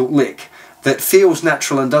difficult lick that feels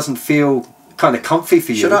natural and doesn't feel kind of comfy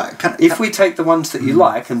for you. If we take the ones that you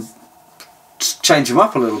like and change them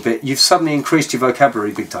up a little bit, you've suddenly increased your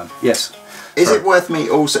vocabulary big time. Yes. Is it worth me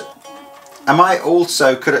also...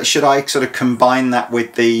 should I sort of combine that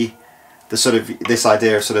with the sort of, this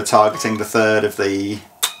idea of sort of targeting the third of the...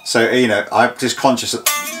 So, you know, I'm just conscious that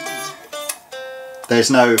there's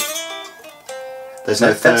no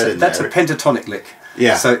third in there. That's a pentatonic lick.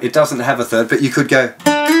 Yeah. So it doesn't have a third, but you could go...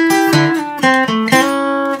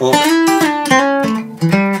 Or...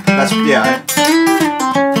 That's, yeah.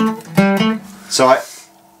 So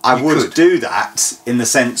I would do that in the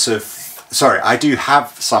sense of... Sorry, I do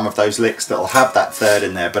have some of those licks that'll have that third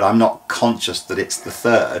in there, but I'm not conscious that it's the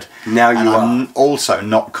third. Now you are. And I'm also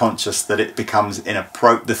not conscious that it becomes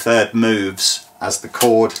inappropriate. The third moves as the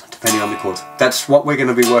chord. Depending on the chord. That's what we're going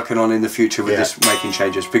to be working on in the future with this, making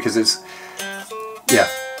changes, because it's... Yeah,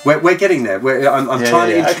 we're getting there. I'm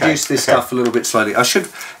trying to introduce this stuff a little bit slowly. I should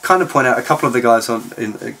kind of point out, a couple of the guys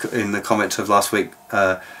in the comments of last week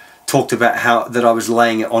talked about how that I was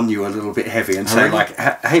laying it on you a little bit heavy and saying like,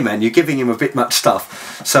 hey man, you're giving him a bit much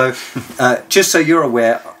stuff. So just so you're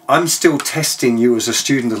aware, I'm still testing you as a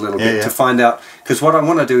student a little bit to find out, because what I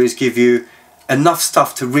want to do is give you enough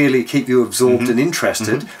stuff to really keep you absorbed and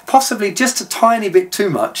interested, possibly just a tiny bit too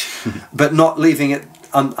much, but not leaving it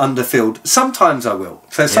underfilled. Sometimes I will.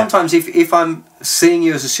 So sometimes if I'm seeing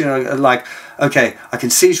you as a student, like, okay, I can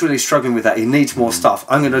see he's really struggling with that, he needs more stuff,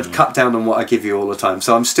 I'm going to cut down on what I give you all the time.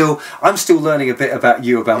 So I'm still learning a bit about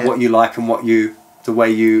you, about what you like and the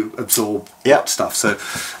way you absorb stuff. So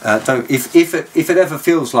if it ever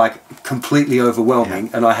feels like completely overwhelming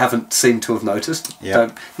and I haven't seemed to have noticed,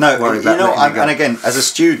 don't worry about it. And again, as a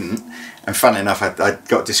student, and funnily enough, I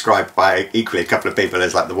got described by equally a couple of people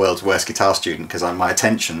as like the world's worst guitar student because I'm my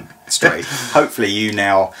attention straight. Hopefully you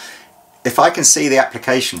now, if I can see the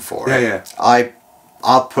application for it,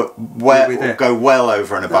 I'll go well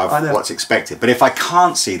over and above what's expected. But if I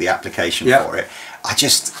can't see the application for it, I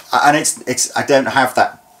don't have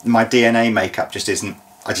that, my DNA makeup just isn't,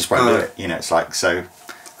 I just won't do it, you know, it's like, so...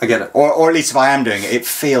 I get it. Or at least if I am doing it, it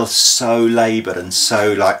feels so laboured and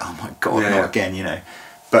so like, oh my God, not again, you know.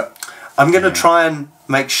 But... I'm going to try and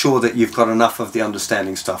make sure that you've got enough of the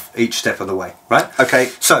understanding stuff each step of the way, right?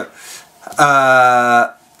 Okay. So,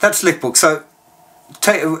 that's lick book. So,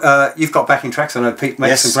 you've got backing tracks. I know Pete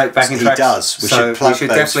makes some great backing tracks. He does. We should plug those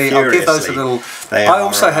definitely. I'll give those a little. I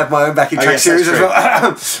also have my own backing track series as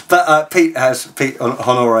well. But Pete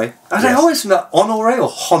Honore. Are they always Honore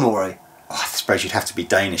or Honore? Oh, I suppose you'd have to be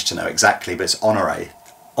Danish to know exactly, but it's Honore.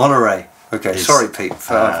 Honore. Okay, sorry, Pete.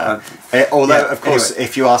 Although, of course,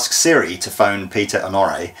 if you ask Siri to phone Peter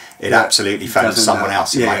Honore, it absolutely phones someone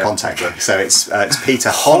else in my contact book. So it's Peter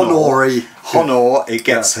Honore. Honor, it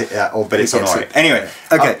gets, but it's Honore. Anyway,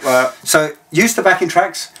 okay. So use the backing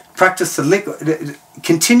tracks. Practice the lick.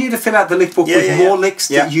 Continue to fill out the lick book with more licks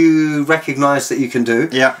that you recognise that you can do.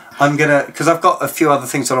 Yeah. I'm gonna, because I've got a few other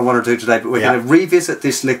things that I want to do today, but we're going to revisit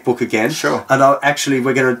this lick book again. Sure. And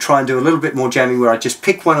we're going to try and do a little bit more jamming where I just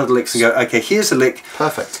pick one of the licks and go, okay, here's a lick.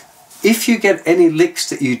 Perfect. If you get any licks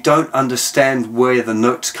that you don't understand where the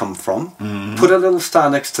notes come from, put a little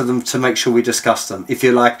star next to them to make sure we discuss them. If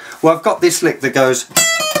you're like, well, I've got this lick that goes,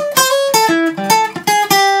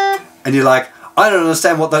 and you're like, I don't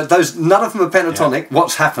understand what those none of them are pentatonic.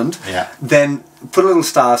 What's happened? Then put a little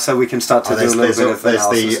star so we can start to do a little bit of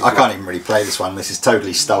analysis. I can't even really play this one. This is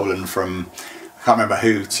totally stolen from, I can't remember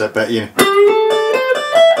who said, but you know.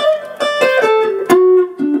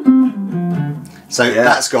 So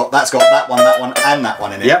that's got that one, and that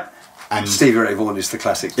one in it. Yep. And Stevie Ray Vaughan is the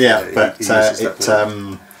classic. Yeah, but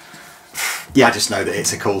I just know that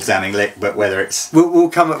it's a cool sounding lick, but whether it's... We're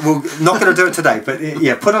not going to do it today, but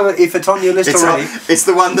if it's on your list already... It's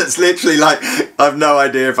the one that's literally like, I've no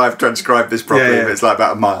idea if I've transcribed this properly, but it's like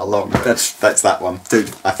about a mile long. That's that one. Dude,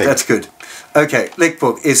 I think. That's good. Okay, lick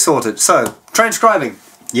book is sorted. So, transcribing.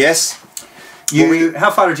 Yes.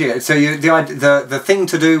 How far did you get? So the thing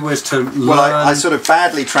to do was to learn... Well, I sort of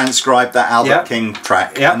badly transcribed that Albert King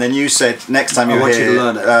track, and then you said next time you're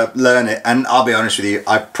here, learn it. And I'll be honest with you,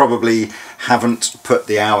 I probably haven't put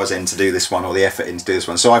the hours in to do this one or the effort in to do this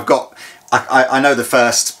one. So I've got, I know the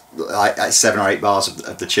first like 7 or 8 bars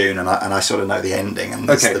of the tune, and I sort of know the ending, and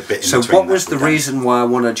okay. the bit in so between. what was the reason why I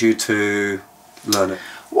wanted you to learn it?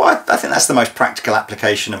 Well, I think that's the most practical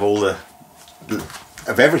application of all of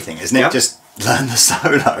everything, isn't it? Yep. Just learn the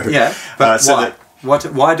solo. Yeah, but so why?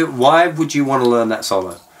 Why would you want to learn that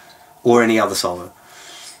solo, or any other solo?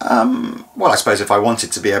 Well, I suppose if I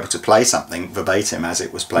wanted to be able to play something verbatim as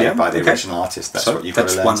it was played by the original artist, that's what you've got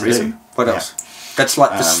to learn to do. What else? That's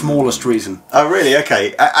like the smallest reason. Oh, really?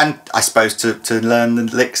 Okay. And I suppose to learn the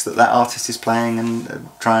licks that artist is playing and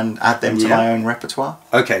try and add them to my own repertoire.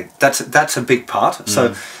 Okay, that's a big part.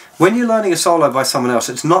 So when you're learning a solo by someone else,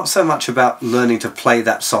 it's not so much about learning to play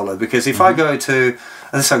that solo, because if I go to,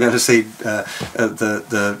 unless I'm going to see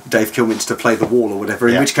the Dave Kilminster play The Wall or whatever,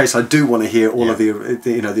 in which case I do want to hear all of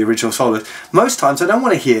the original solos. Most times I don't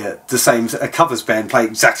want to hear the same, a covers band play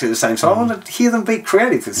exactly the same, so I want to hear them be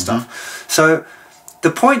creative with stuff. So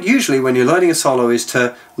the point usually when you're learning a solo is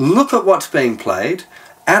to look at what's being played,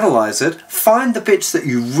 analyse it, find the bits that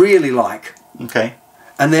you really like. Okay.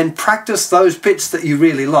 And then practice those bits that you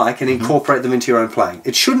really like and incorporate them into your own playing.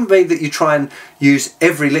 It shouldn't be that you try and use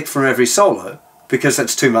every lick from every solo, because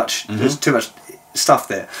that's too much. There's too much stuff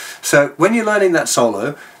there. So when you're learning that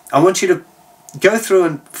solo, I want you to go through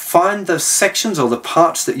and find the sections or the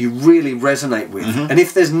parts that you really resonate with. And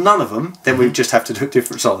if there's none of them, then we just have to do a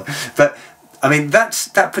different solo. But I mean,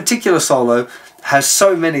 that particular solo has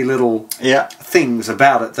so many little things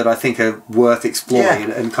about it that I think are worth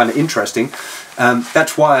exploring and kind of interesting.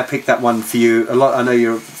 That's why I picked that one for you. I know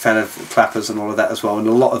you're a fan of clappers and all of that as well, and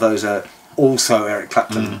a lot of those are also Eric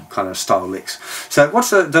Clapton kind of style licks. So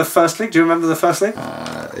what's the first lick? Do you remember the first lick?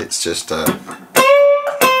 It's just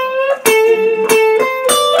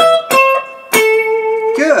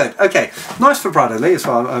Good. Okay. Nice vibrato, Lee.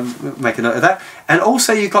 So I'm making note of that. And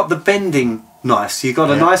also you got the bending nice. You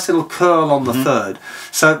got a nice little curl on the third.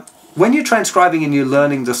 So when you're transcribing and you're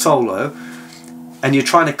learning the solo, and you're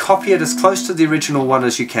trying to copy it as close to the original one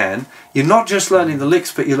as you can, you're not just learning the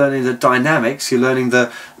licks, but you're learning the dynamics. You're learning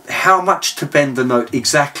how much to bend the note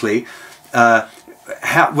exactly,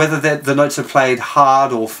 whether the notes are played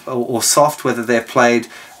hard or soft, whether they're played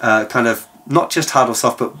kind of not just hard or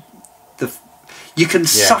soft, but you can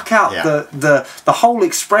suck out the whole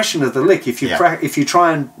expression of the lick if you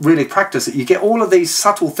try and really practice it. You get all of these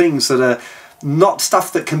subtle things that are not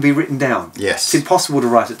stuff that can be written down. Yes. It's impossible to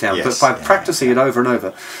write it down, but by practicing it over and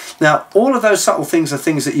over. Now, all of those subtle things are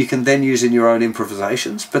things that you can then use in your own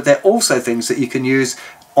improvisations, but they're also things that you can use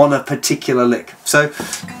on a particular lick. So,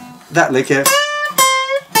 that lick here.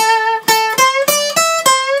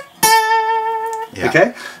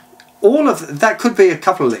 Okay? All of that could be a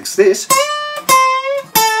couple of licks.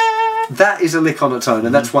 That is a lick on its own,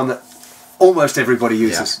 and that's one that almost everybody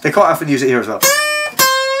uses. They quite often use it here as well.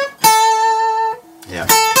 Yeah.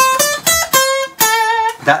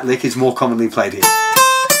 That lick is more commonly played here.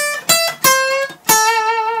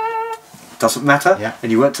 Doesn't matter, and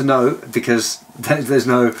you want to know because there's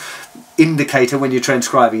no indicator when you're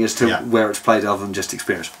transcribing as to where it's played other than just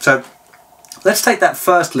experience. So let's take that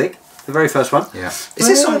first lick, the very first one. Yeah. Is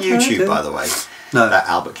this on YouTube, by the way? No. That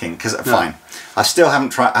Albert King, because fine. I still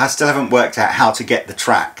haven't worked out how to get the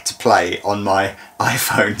track to play on my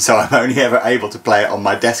iPhone, so I'm only ever able to play it on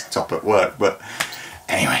my desktop at work. But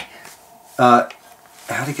anyway, how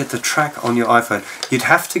to get the track on your iPhone? You'd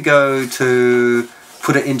have to go to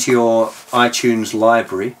put it into your iTunes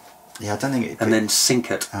library. Yeah, I don't think it. And then sync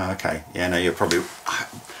it. Oh, okay. Yeah, no, you're probably.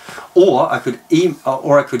 Or I could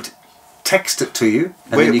text it to you,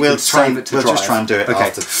 and then you can save it to Drive. We'll just try and do it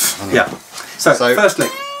after. Yeah. So first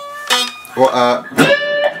lick. Well,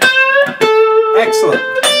 excellent.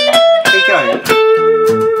 Keep going.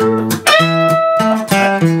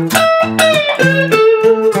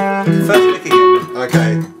 First lick again.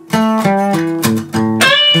 Okay.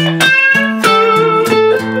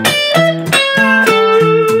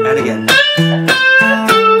 And again.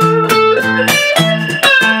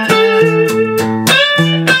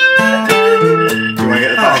 You want to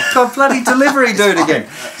get the God, bloody delivery, do it again.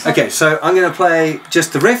 Okay, so I'm going to play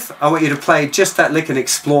just the riff. I want you to play just that lick and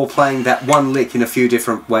explore playing that one lick in a few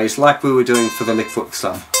different ways, like we were doing for the lick foot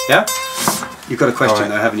stuff. Yeah? You've got a question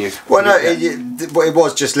though, haven't you? Well, no, it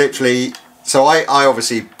was just literally. So I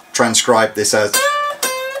obviously transcribed this as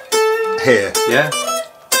here. Yeah.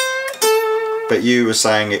 But you were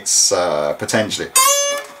saying it's potentially.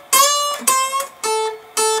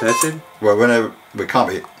 That's it. Well, we can't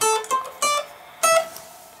be.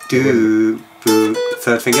 Do, boo,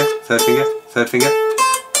 third finger, third finger, third finger.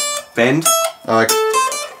 Bend. Oh.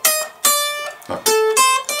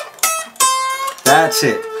 That's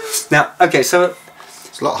it. Now, okay, so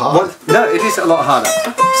it's a lot harder. No, it is a lot harder.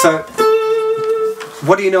 So,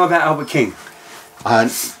 what do you know about Albert King?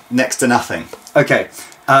 Next to nothing. Okay,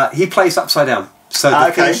 he plays upside down. So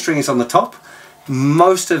the thin string is on the top.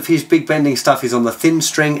 Most of his big bending stuff is on the thin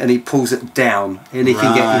string, and he pulls it down, and he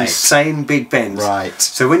can get insane big bends. Right.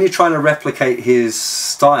 So when you're trying to replicate his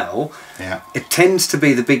style, it tends to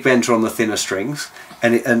be the big bends are on the thinner strings,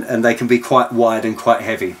 and they can be quite wide and quite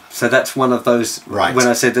heavy. So that's one of those. Right. When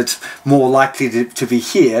I said it's more likely to be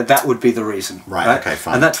here, that would be the reason. Right. Okay.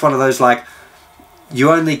 Fine. And that's one of those, like,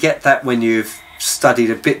 you only get that when you've studied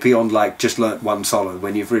a bit beyond, like, just learnt one solo,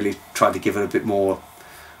 when you've really tried to give it a bit more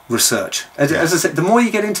research. As I said, the more you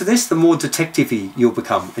get into this, the more detective-y you'll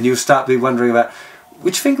become, and you'll start be wondering about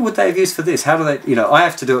which finger would they have used for this. How do they? You know, I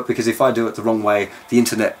have to do it because if I do it the wrong way, the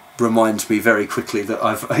internet reminds me very quickly that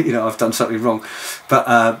I've done something wrong.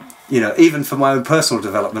 But you know, even for my own personal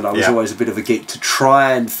development, I was always a bit of a geek to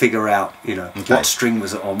try and figure out, you know, what string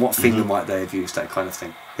was it on, what finger might they have used, that kind of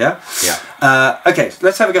thing. Yeah. Yeah. Okay,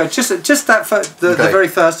 let's have a go. Just that the very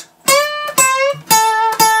first.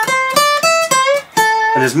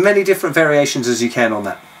 And as many different variations as you can on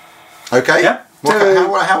that. Okay. Yeah.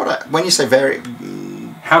 How would I? When you say vary,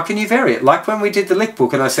 how can you vary it? Like when we did the lick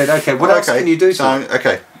book, and I said, okay, what else can you do to it?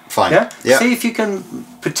 Okay, fine. Yeah. Yeah. See if you can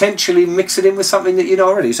potentially mix it in with something that you know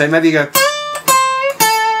already. So maybe you go,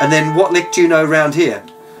 and then what lick do you know round here?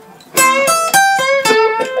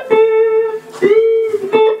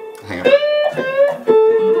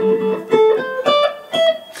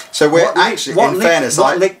 So we're in fairness,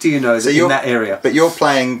 what lick do you know in that area? But you're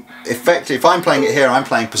playing effectively. If I'm playing it here, I'm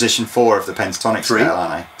playing position 4 of the pentatonic scale,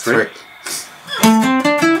 aren't I? 3.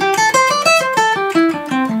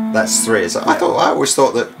 That's 3. I always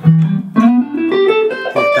thought that.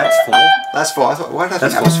 Oh, that's 4. That's 4. I thought. Why did I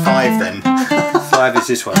think that was 5 then? 5 is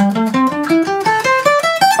this one.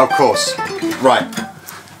 Of course. Right.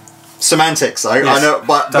 Semantics, I know,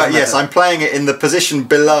 but yes, I'm playing it in the position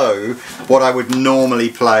below what I would normally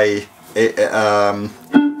play.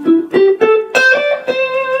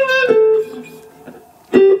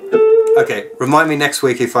 Okay, remind me next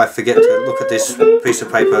week if I forget to look at this piece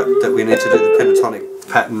of paper that we need to do the pentatonic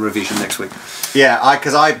pattern revision next week. Yeah,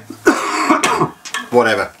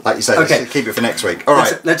 whatever, like you say, let's keep it for next week. All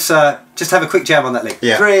right. Let's just have a quick jam on that lick.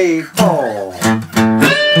 Yeah. 3, 4.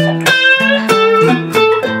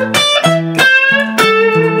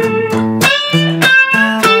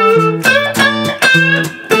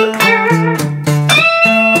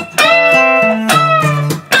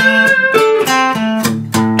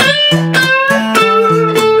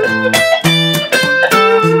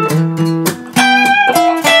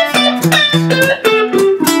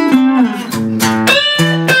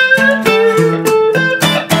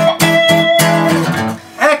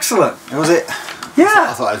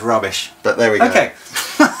 Rubbish, but there we go. Okay,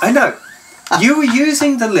 I know. You were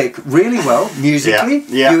using the lick really well musically.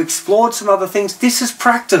 Yeah. You explored some other things. This is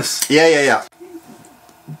practice. Yeah.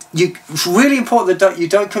 It's really important that you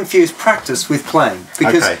don't confuse practice with playing,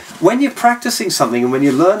 because when you're practicing something and when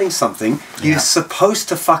you're learning something, you're supposed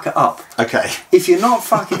to fuck it up. Okay. If you're not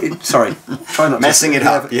fucking try not messing it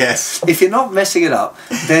up. Yes. If you're not messing it up,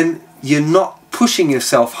 then you're not pushing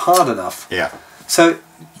yourself hard enough. Yeah. So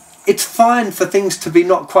it's fine for things to be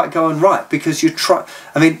not quite going right, because you try.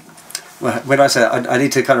 I mean, when I say I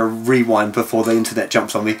need to kind of rewind before the internet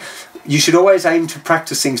jumps on me. You should always aim to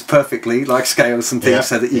practice things perfectly, like scales and things,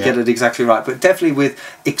 so that you get it exactly right. But definitely with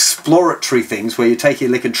exploratory things, where you take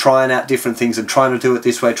your lick and trying out different things and trying to do it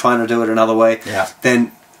this way, trying to do it another way,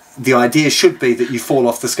 then the idea should be that you fall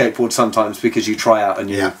off the skateboard sometimes because you try out a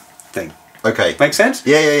new thing. Okay. Make sense?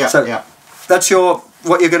 Yeah. So that's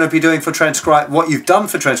what you're going to be doing for transcribe. What you've done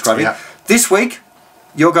for transcribing. Yeah. This week,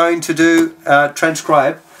 you're going to do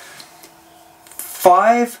transcribe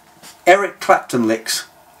 5 Eric Clapton licks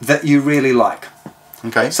that you really like.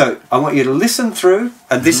 Okay. So I want you to listen through,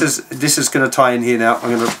 and this is going to tie in here now.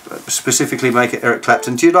 I'm going to specifically make it Eric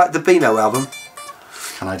Clapton. Do you like the Beano album?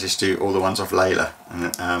 Can I just do all the ones off Layla?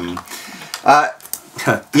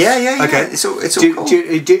 Yeah. Okay. It's all cool.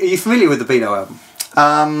 Are you familiar with the Beano album?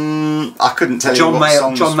 I couldn't tell you what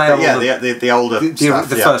songs. John Mayall. Yeah, the older stuff.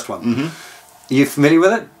 The first one. Mm-hmm. Are you familiar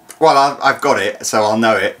with it? Well, I've got it, so I'll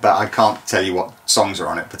know it, but I can't tell you what songs are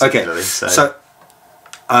on it particularly. Okay. So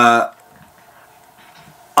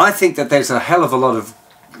I think that there's a hell of a lot of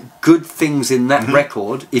good things in that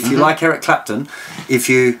record. If you like Eric Clapton, if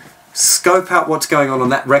you scope out what's going on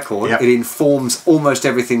that record, it informs almost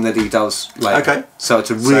everything that he does later. Okay. So it's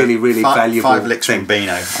a really valuable 5 licks thing. from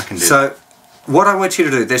Beano. I can do so that. what I want you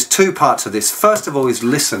to do, there's two parts of this. First of all is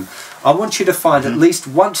listen. I want you to find at least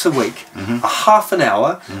once a week, a half an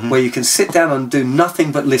hour where you can sit down and do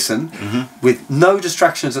nothing but listen with no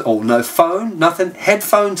distractions at all, no phone, nothing,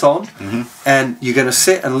 headphones on, and you're going to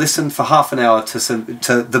sit and listen for half an hour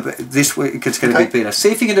this week it's going to be Beginner.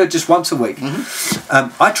 See if you can do it just once a week.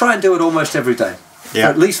 I try and do it almost every day. For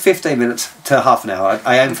at least 15 minutes to half an hour.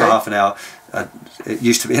 I aim for half an hour. It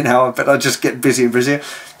used to be an hour, but I just get busier and busier.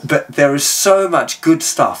 But there is so much good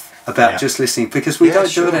stuff about just listening because we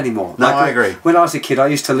don't do it anymore. No, I agree. When I was a kid, I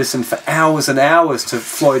used to listen for hours and hours to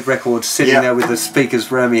Floyd records, sitting there with the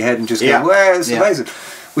speakers around my head and just go, "Wow, it's amazing."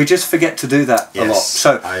 We just forget to do that a lot.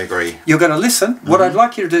 So I agree. You're going to listen. What I'd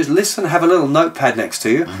like you to do is listen, have a little notepad next to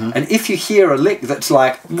you, and if you hear a lick that's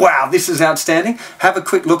like, wow, this is outstanding, have a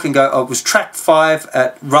quick look and go, oh, it was track 5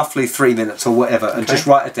 at roughly 3 minutes or whatever, and just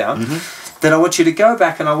write it down. Then I want you to go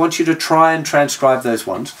back and I want you to try and transcribe those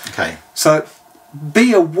ones. Okay. So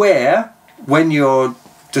be aware when you're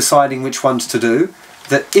deciding which ones to do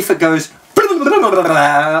that if it goes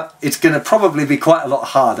it's going to probably be quite a lot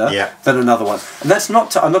harder than another one, and that's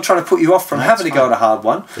not I'm not trying to put you off from having to go at a hard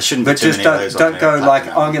one. There shouldn't be too many of those don't go like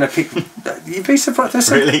I'm going to pick. You'd be surprised.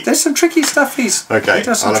 There's some tricky stuff. He does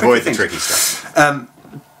some I'll avoid things. the tricky stuff.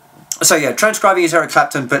 So yeah, transcribing is Eric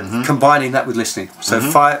Clapton, but combining that with listening. So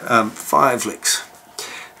 5 licks.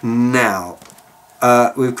 Now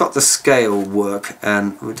we've got the scale work,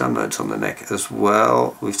 and we've done notes on the neck as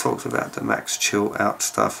well. We've talked about the max chill out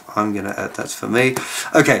stuff. I'm going to add that's for me.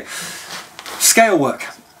 Okay, scale work.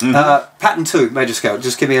 Pattern 2, major scale.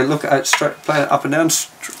 Just give me a look at straight, play it up and down,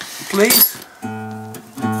 please.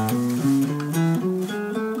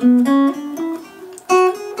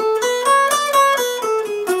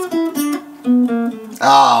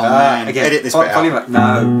 Oh man! Again, edit this bit out.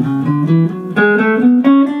 No.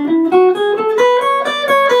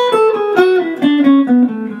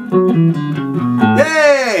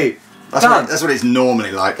 Yay! That's what it's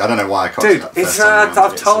normally like. I don't know why I can't. Dude, it's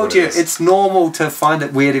I've told you, it's normal to find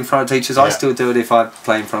it weird in front of teachers. I still do it if I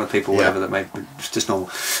play in front of people, whatever that may. It's just normal.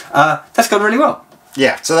 That's gone really well.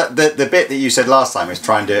 Yeah. So the bit that you said last time is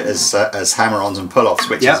try and do it as hammer-ons and pull-offs,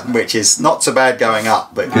 which is not so bad going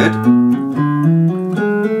up, but good.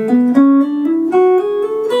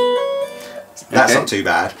 That's not too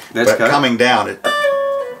bad. But coming down,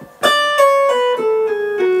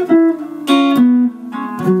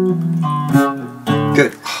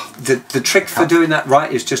 good. The trick for doing that right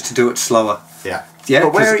is just to do it slower. Yeah. Yeah.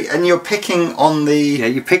 But and you're picking on the. Yeah,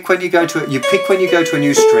 you pick when you go to a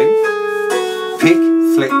new string. Pick,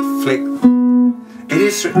 flick, flick. It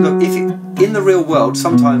is look if you, in the real world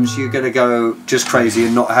sometimes you're going to go just crazy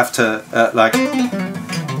and not have to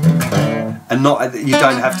you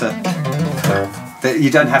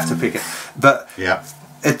don't have to pick it. But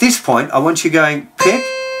at this point, I want you going pick,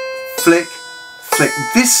 flick, flick.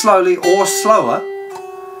 This slowly or slower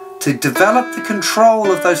to develop the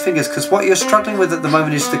control of those fingers, because what you're struggling with at the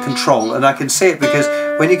moment is the control, and I can see it because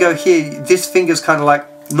when you go here, this finger's kind of like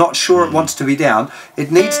not sure it wants to be down.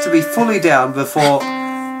 It needs to be fully down before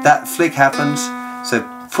that flick happens. So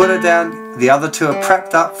put it down. The other two are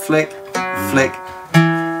prepped up. Flick, flick.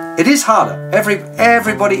 It is harder.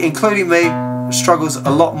 Everybody, including me, struggles a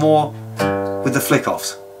lot more with the flick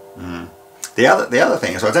offs. The other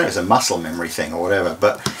thing is, I don't know if it's a muscle memory thing or whatever,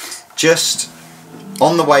 but just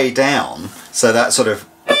on the way down, so that sort of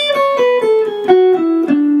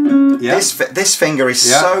this finger is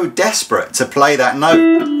so desperate to play that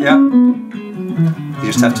note. Yeah. You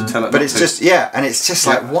just have to tell it. But it's just and it's just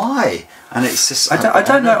like why? And it's just I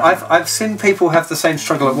don't know. I've seen people have the same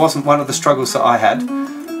struggle. It wasn't one of the struggles that I had.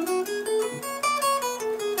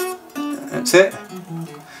 That's it.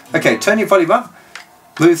 Okay, turn your volume up.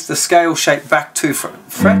 Move the scale shape back 2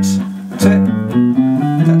 frets. That's it.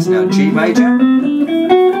 That's now G major.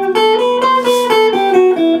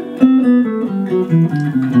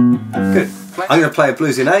 Good. I'm going to play a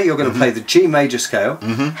blues in A. You're going to play the G major scale.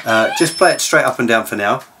 Just play it straight up and down for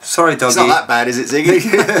now. Sorry, doggy. It's not that bad, is it, Ziggy?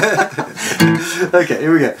 Okay,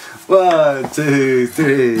 here we go. 1, 2,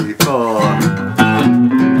 3, 4.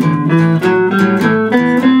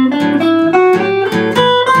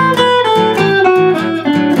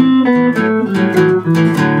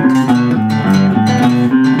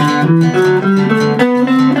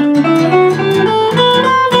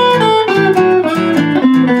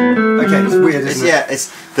 It's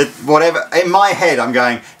whatever in my head I'm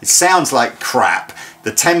going, it sounds like crap,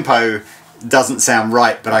 the tempo doesn't sound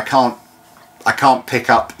right, but I can't pick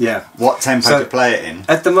up what tempo to play it in.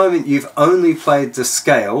 At the moment you've only played the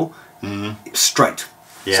scale straight.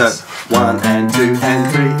 Yes. So 1 and 2 and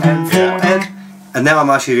 3 and 4 and And now I'm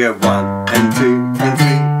asking you to go 1 and 2 and 3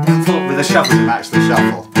 and 4 with a shuffle. Match the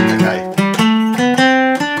shuffle. Okay.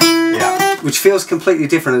 Yeah. Which feels completely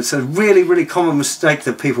different. It's a really, really common mistake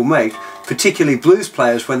that people make, particularly blues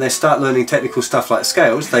players when they start learning technical stuff like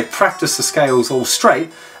scales. They practice the scales all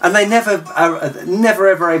straight, and they never are never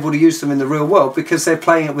ever able to use them in the real world because they're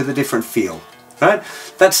playing it with a different feel. Right?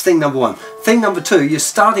 That's thing number 1. Thing number 2, you're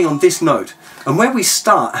starting on this note. And where we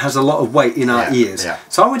start has a lot of weight in our ears. Yeah.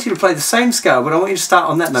 So I want you to play the same scale, but I want you to start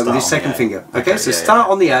on that note with your second finger. Okay, so start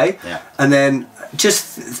on the A, and then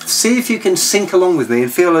just see if you can sync along with me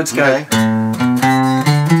and feel it's going.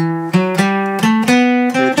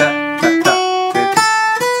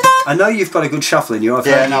 I know you've got a good shuffle in you. I've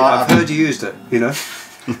heard you used it, you know.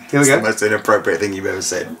 Here we go. It's the most inappropriate thing you've ever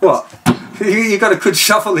said. What? You got a good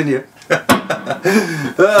shuffle in you.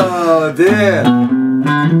 Oh dear.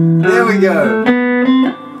 There we go.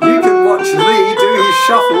 You can watch Lee do his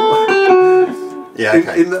shuffle. Yeah,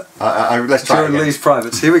 okay. Let's try it again. Lee's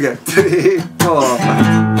privates. Here we go. 3, 4.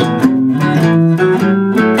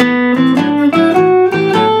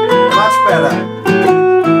 Much better.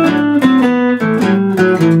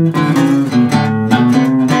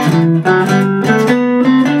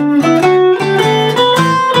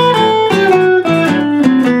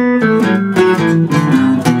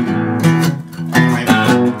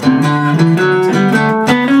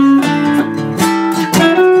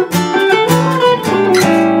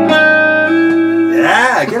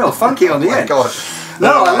 Funky on the end. God.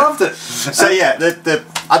 No, I loved it. So yeah,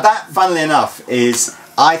 that funnily enough is,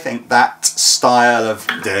 I think that style of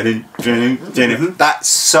that's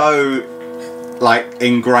so like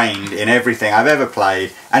ingrained in everything I've ever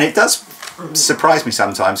played, and it does surprise me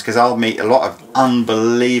sometimes because I'll meet a lot of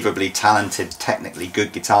unbelievably talented, technically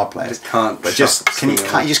good guitar players. Can't you just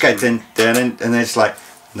go dun, dun, dun, and then it's like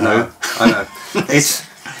no. I know. It's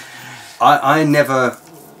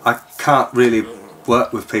I can't really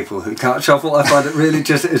work with people who can't shuffle. I find it really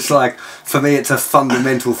it's like, for me it's a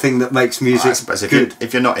fundamental thing that makes music good.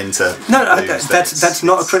 If you're not into that's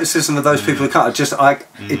not a criticism of those people who can't.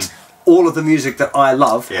 It's all of the music that I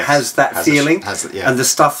love has that feeling, and the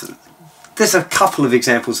stuff. There's a couple of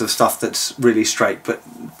examples of stuff that's really straight, but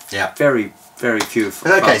very, very few.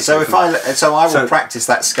 Okay, so I will practice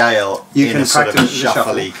that scale. You can practice sort of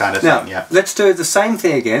shuffly kind of thing. Yeah. Let's do the same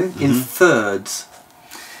thing again in thirds.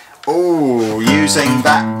 Oh, using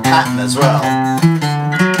that pattern as well.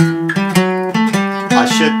 I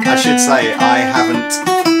should say I haven't.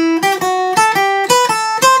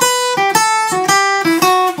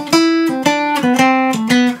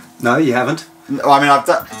 No, you haven't. I mean, I've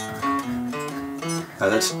done. No,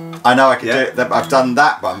 that's. I know I can do it. I've done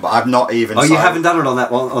that one, but I've not even. Oh, you haven't done it on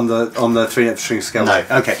that one on the 3/8 string scale. No.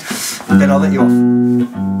 Okay, then I'll let you off.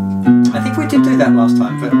 I think we did do that last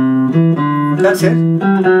time, but that's it.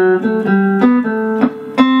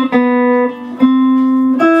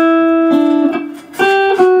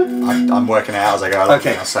 I'm working it out as I go along.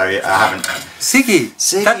 Okay. Now, so I haven't. Siggy,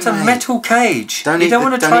 that's a metal cage. You don't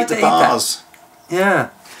want to try to eat that. Yeah.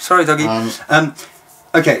 Sorry, doggy.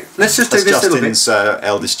 Okay, let's just do this little bit. Justin's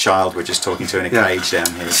eldest child we're just talking to in a cage down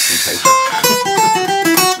here. In case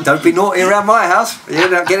Don't be naughty around my house. You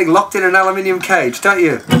end up getting locked in an aluminium cage, don't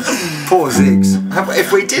you? Poor Ziggs.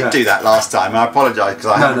 If we did do that last time, I apologise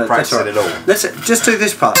because I haven't practiced it at all. Let's just do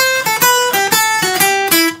this part.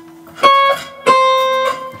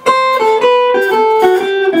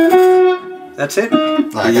 That's it?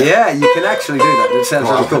 Okay. Yeah, you can actually do that. It sounds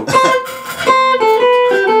really cool.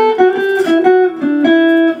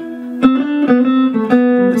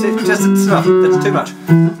 That's it. Just enough. That's too much.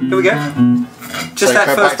 Here we go. Just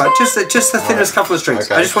that first part. Just the thinnest couple of strings.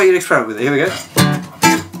 Okay. I just want you to experiment with it. Here we go.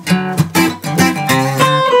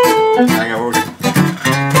 Hang on.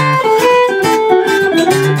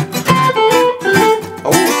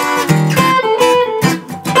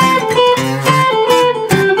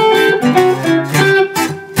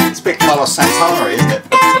 Santana, isn't it?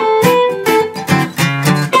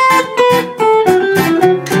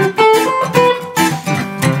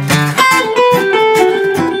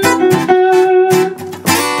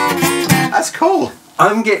 That's cool.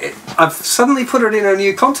 I've suddenly put it in a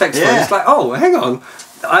new context. Yeah. Where it's like, oh, hang on,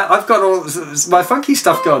 I've got all my funky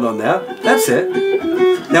stuff going on now. That's it.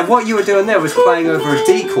 Now what you were doing there was playing over a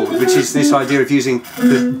D chord, which is this idea of using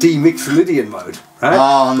the D Mixolydian mode, right?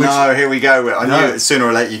 Oh no, here we go. I knew sooner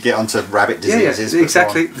or later you get onto rabbit diseases. Yeah,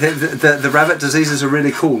 exactly. The rabbit diseases are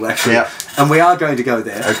really cool, actually. Yeah. And we are going to go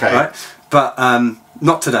there, okay. right? But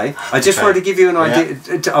Not today. I just wanted to give you an idea.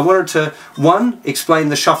 I wanted to, one, explain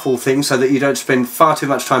the shuffle thing so that you don't spend far too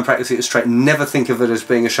much time practicing it straight and never think of it as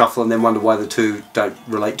being a shuffle and then wonder why the two don't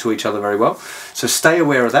relate to each other very well. So stay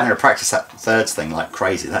aware of that. I'm going to practice that thirds thing like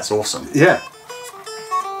crazy. That's awesome. Yeah.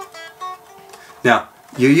 Now,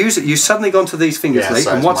 you've suddenly gone to these fingers, Lee,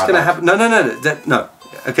 and what's going to happen? No.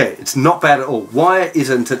 Okay, it's not bad at all. Why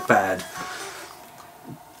isn't it bad?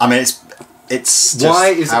 I mean, it's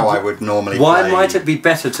just how I would normally play. Why might it be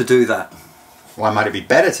better to do that? Why might it be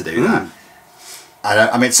better to do that?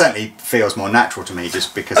 I mean, it certainly feels more natural to me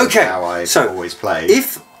just because of how I always play.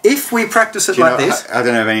 If we practice it like this... I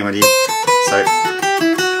don't know if anybody... So,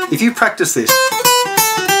 if you practice this,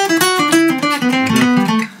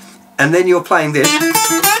 and then you're playing this,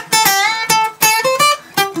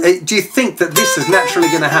 do you think that this is naturally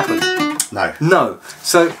going to happen? No. No.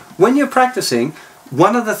 So when you're practicing,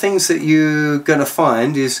 one of the things that you're going to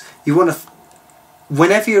find is you want to,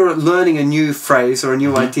 whenever you're learning a new phrase or a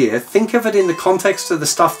new idea, think of it in the context of the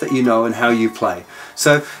stuff that you know and how you play.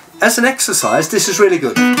 So as an exercise, this is really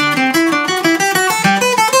good.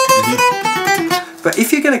 But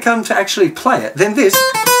if you're going to come to actually play it, then this...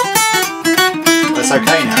 That's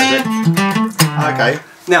okay now, is it? Okay.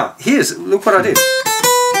 Now, look what I did.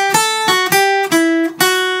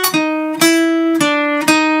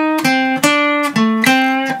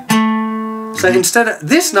 So instead of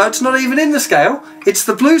this note's not even in the scale, it's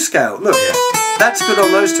the blues scale. Look, that's good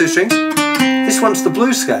on those two strings. This one's the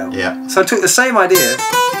blues scale. Yeah. So I took the same idea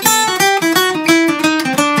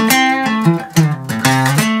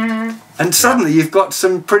and suddenly you've got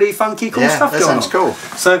some pretty funky cool stuff going on. That sounds cool.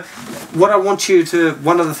 So what I want you to,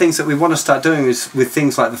 one of the things that we want to start doing is with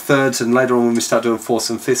things like the thirds and later on when we start doing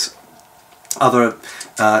fourths and fifths, other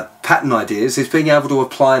pattern ideas, is being able to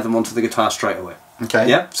apply them onto the guitar straight away. Okay.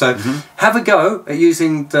 Yeah. So have a go at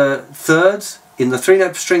using the thirds in the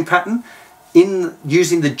 3-note string pattern, in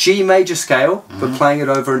using the G major scale, but playing it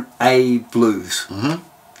over an A blues.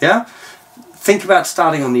 Yeah. Think about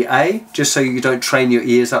starting on the A, just so you don't train your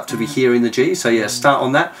ears up to be hearing the G. So yeah, start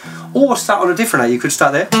on that, or start on a different A. You could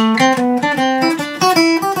start there.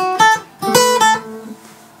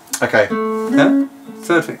 Okay. Yeah.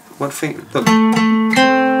 Third finger. What finger? Look.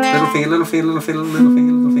 Little finger, little finger, little finger, little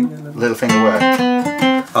finger, little finger. Little finger where?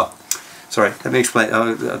 Oh, sorry. Let me explain.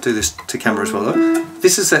 I'll do this to camera as well. Though.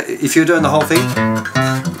 This is if you're doing the whole thing.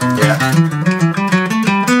 Yeah.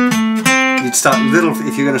 You'd start little.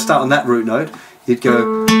 If you're going to start on that root note, you'd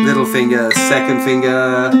go little finger, second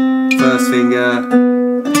finger, first finger,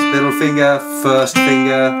 little finger, first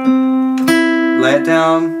finger. Lay it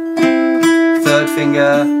down. Third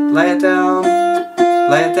finger. Lay it down.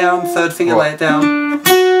 Lay it down. Third finger. Lay it down.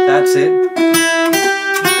 That's it.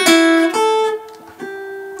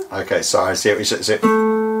 Okay, so I see what you said.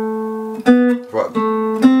 What?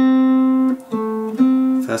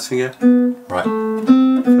 First finger. Right.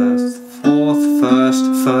 First, fourth,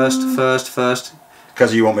 first.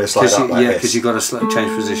 Because you want me to slide up like this? Yeah, because you've got to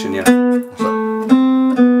change position, yeah.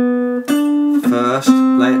 First,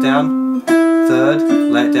 lay it down. Third,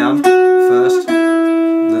 lay it down. First,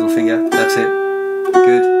 little finger. That's it.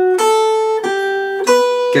 Good.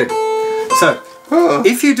 Good. So,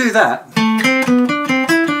 if you do that,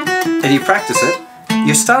 and you practice it,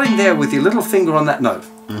 you're starting there with your little finger on that note.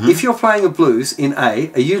 If you're playing a blues in A,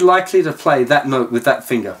 are you likely to play that note with that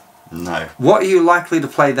finger? No. What are you likely to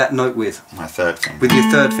play that note with? My third finger. With your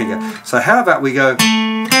third finger. So how about we go...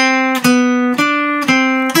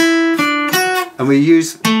 And we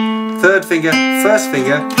use third finger, first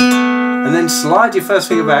finger, and then slide your first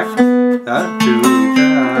finger back.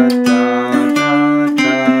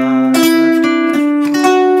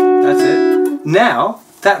 That's it. Now,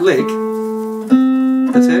 that lick,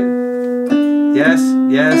 that's it. Yes,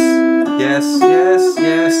 yes, yes, yes,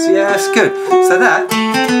 yes, yes. Good. So that.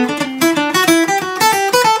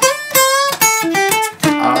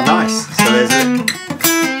 Oh, nice. So there's it.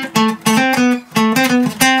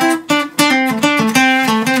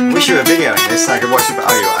 Wish you were videoing this so I could watch it, but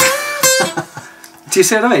oh, you are. Do you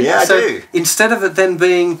see what I mean? Yeah, I do. Instead of it then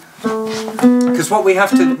being... Because what we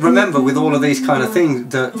have to remember with all of these kind of things,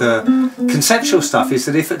 the conceptual stuff, is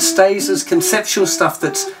that if it stays as conceptual stuff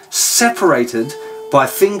that's separated by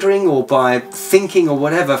fingering or by thinking or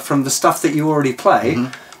whatever from the stuff that you already play,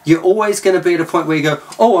 you're always going to be at a point where you go,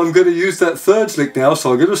 oh, I'm going to use that thirds lick now,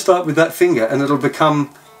 so I'm going to start with that finger, and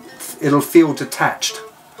it'll feel detached.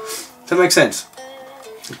 Does that make sense?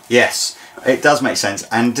 Yes, it does make sense.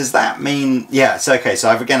 And does that mean, yeah, it's okay, so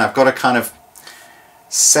I've got to kind of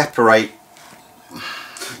separate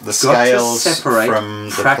the scales separate from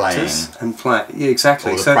the practice playing. and play. Yeah,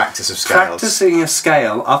 exactly. Or the so practice of scales. practicing a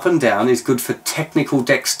scale up and down is good for technical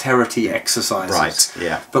dexterity exercises. Right,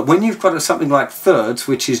 yeah. But when you've got something like thirds,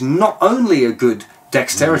 which is not only a good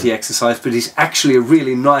dexterity exercise, but is actually a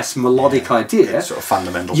really nice melodic idea. It's sort of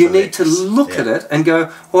fundamental. You need to look at it and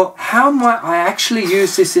go, well, how might I actually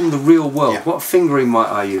use this in the real world? Yeah. What fingering might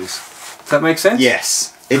I use? Does that make sense?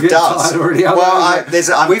 Yes, it does.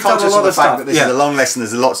 I'm conscious of the fact that this is is a long lesson.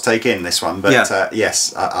 There's a lot to take in this one, but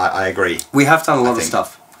yes, I agree. We have done a lot of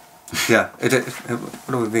stuff. Yeah. What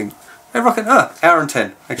have we been? Hour and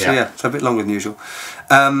 10. Actually, yeah. So a bit longer than usual.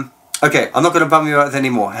 Okay, I'm not going to bum you out with any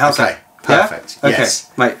more. How's that? Perfect. Yeah? Okay,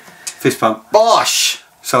 yes. Mate. Fist pump. Bosh!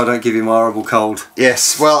 So I don't give you my horrible cold.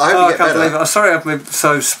 Yes. Well, I hope you get better. Believe it. I'm sorry I've been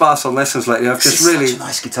so sparse on lessons lately. I've just really... Such a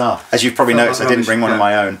nice guitar. As you've probably noticed, I didn't bring one of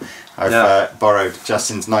my own. I've borrowed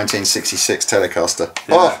Justin's 1966 Telecaster.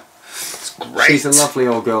 Yeah. Oh, it's great. She's a lovely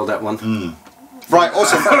old girl, that one. Right,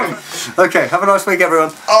 awesome. Okay, have a nice week,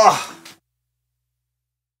 everyone. Oh.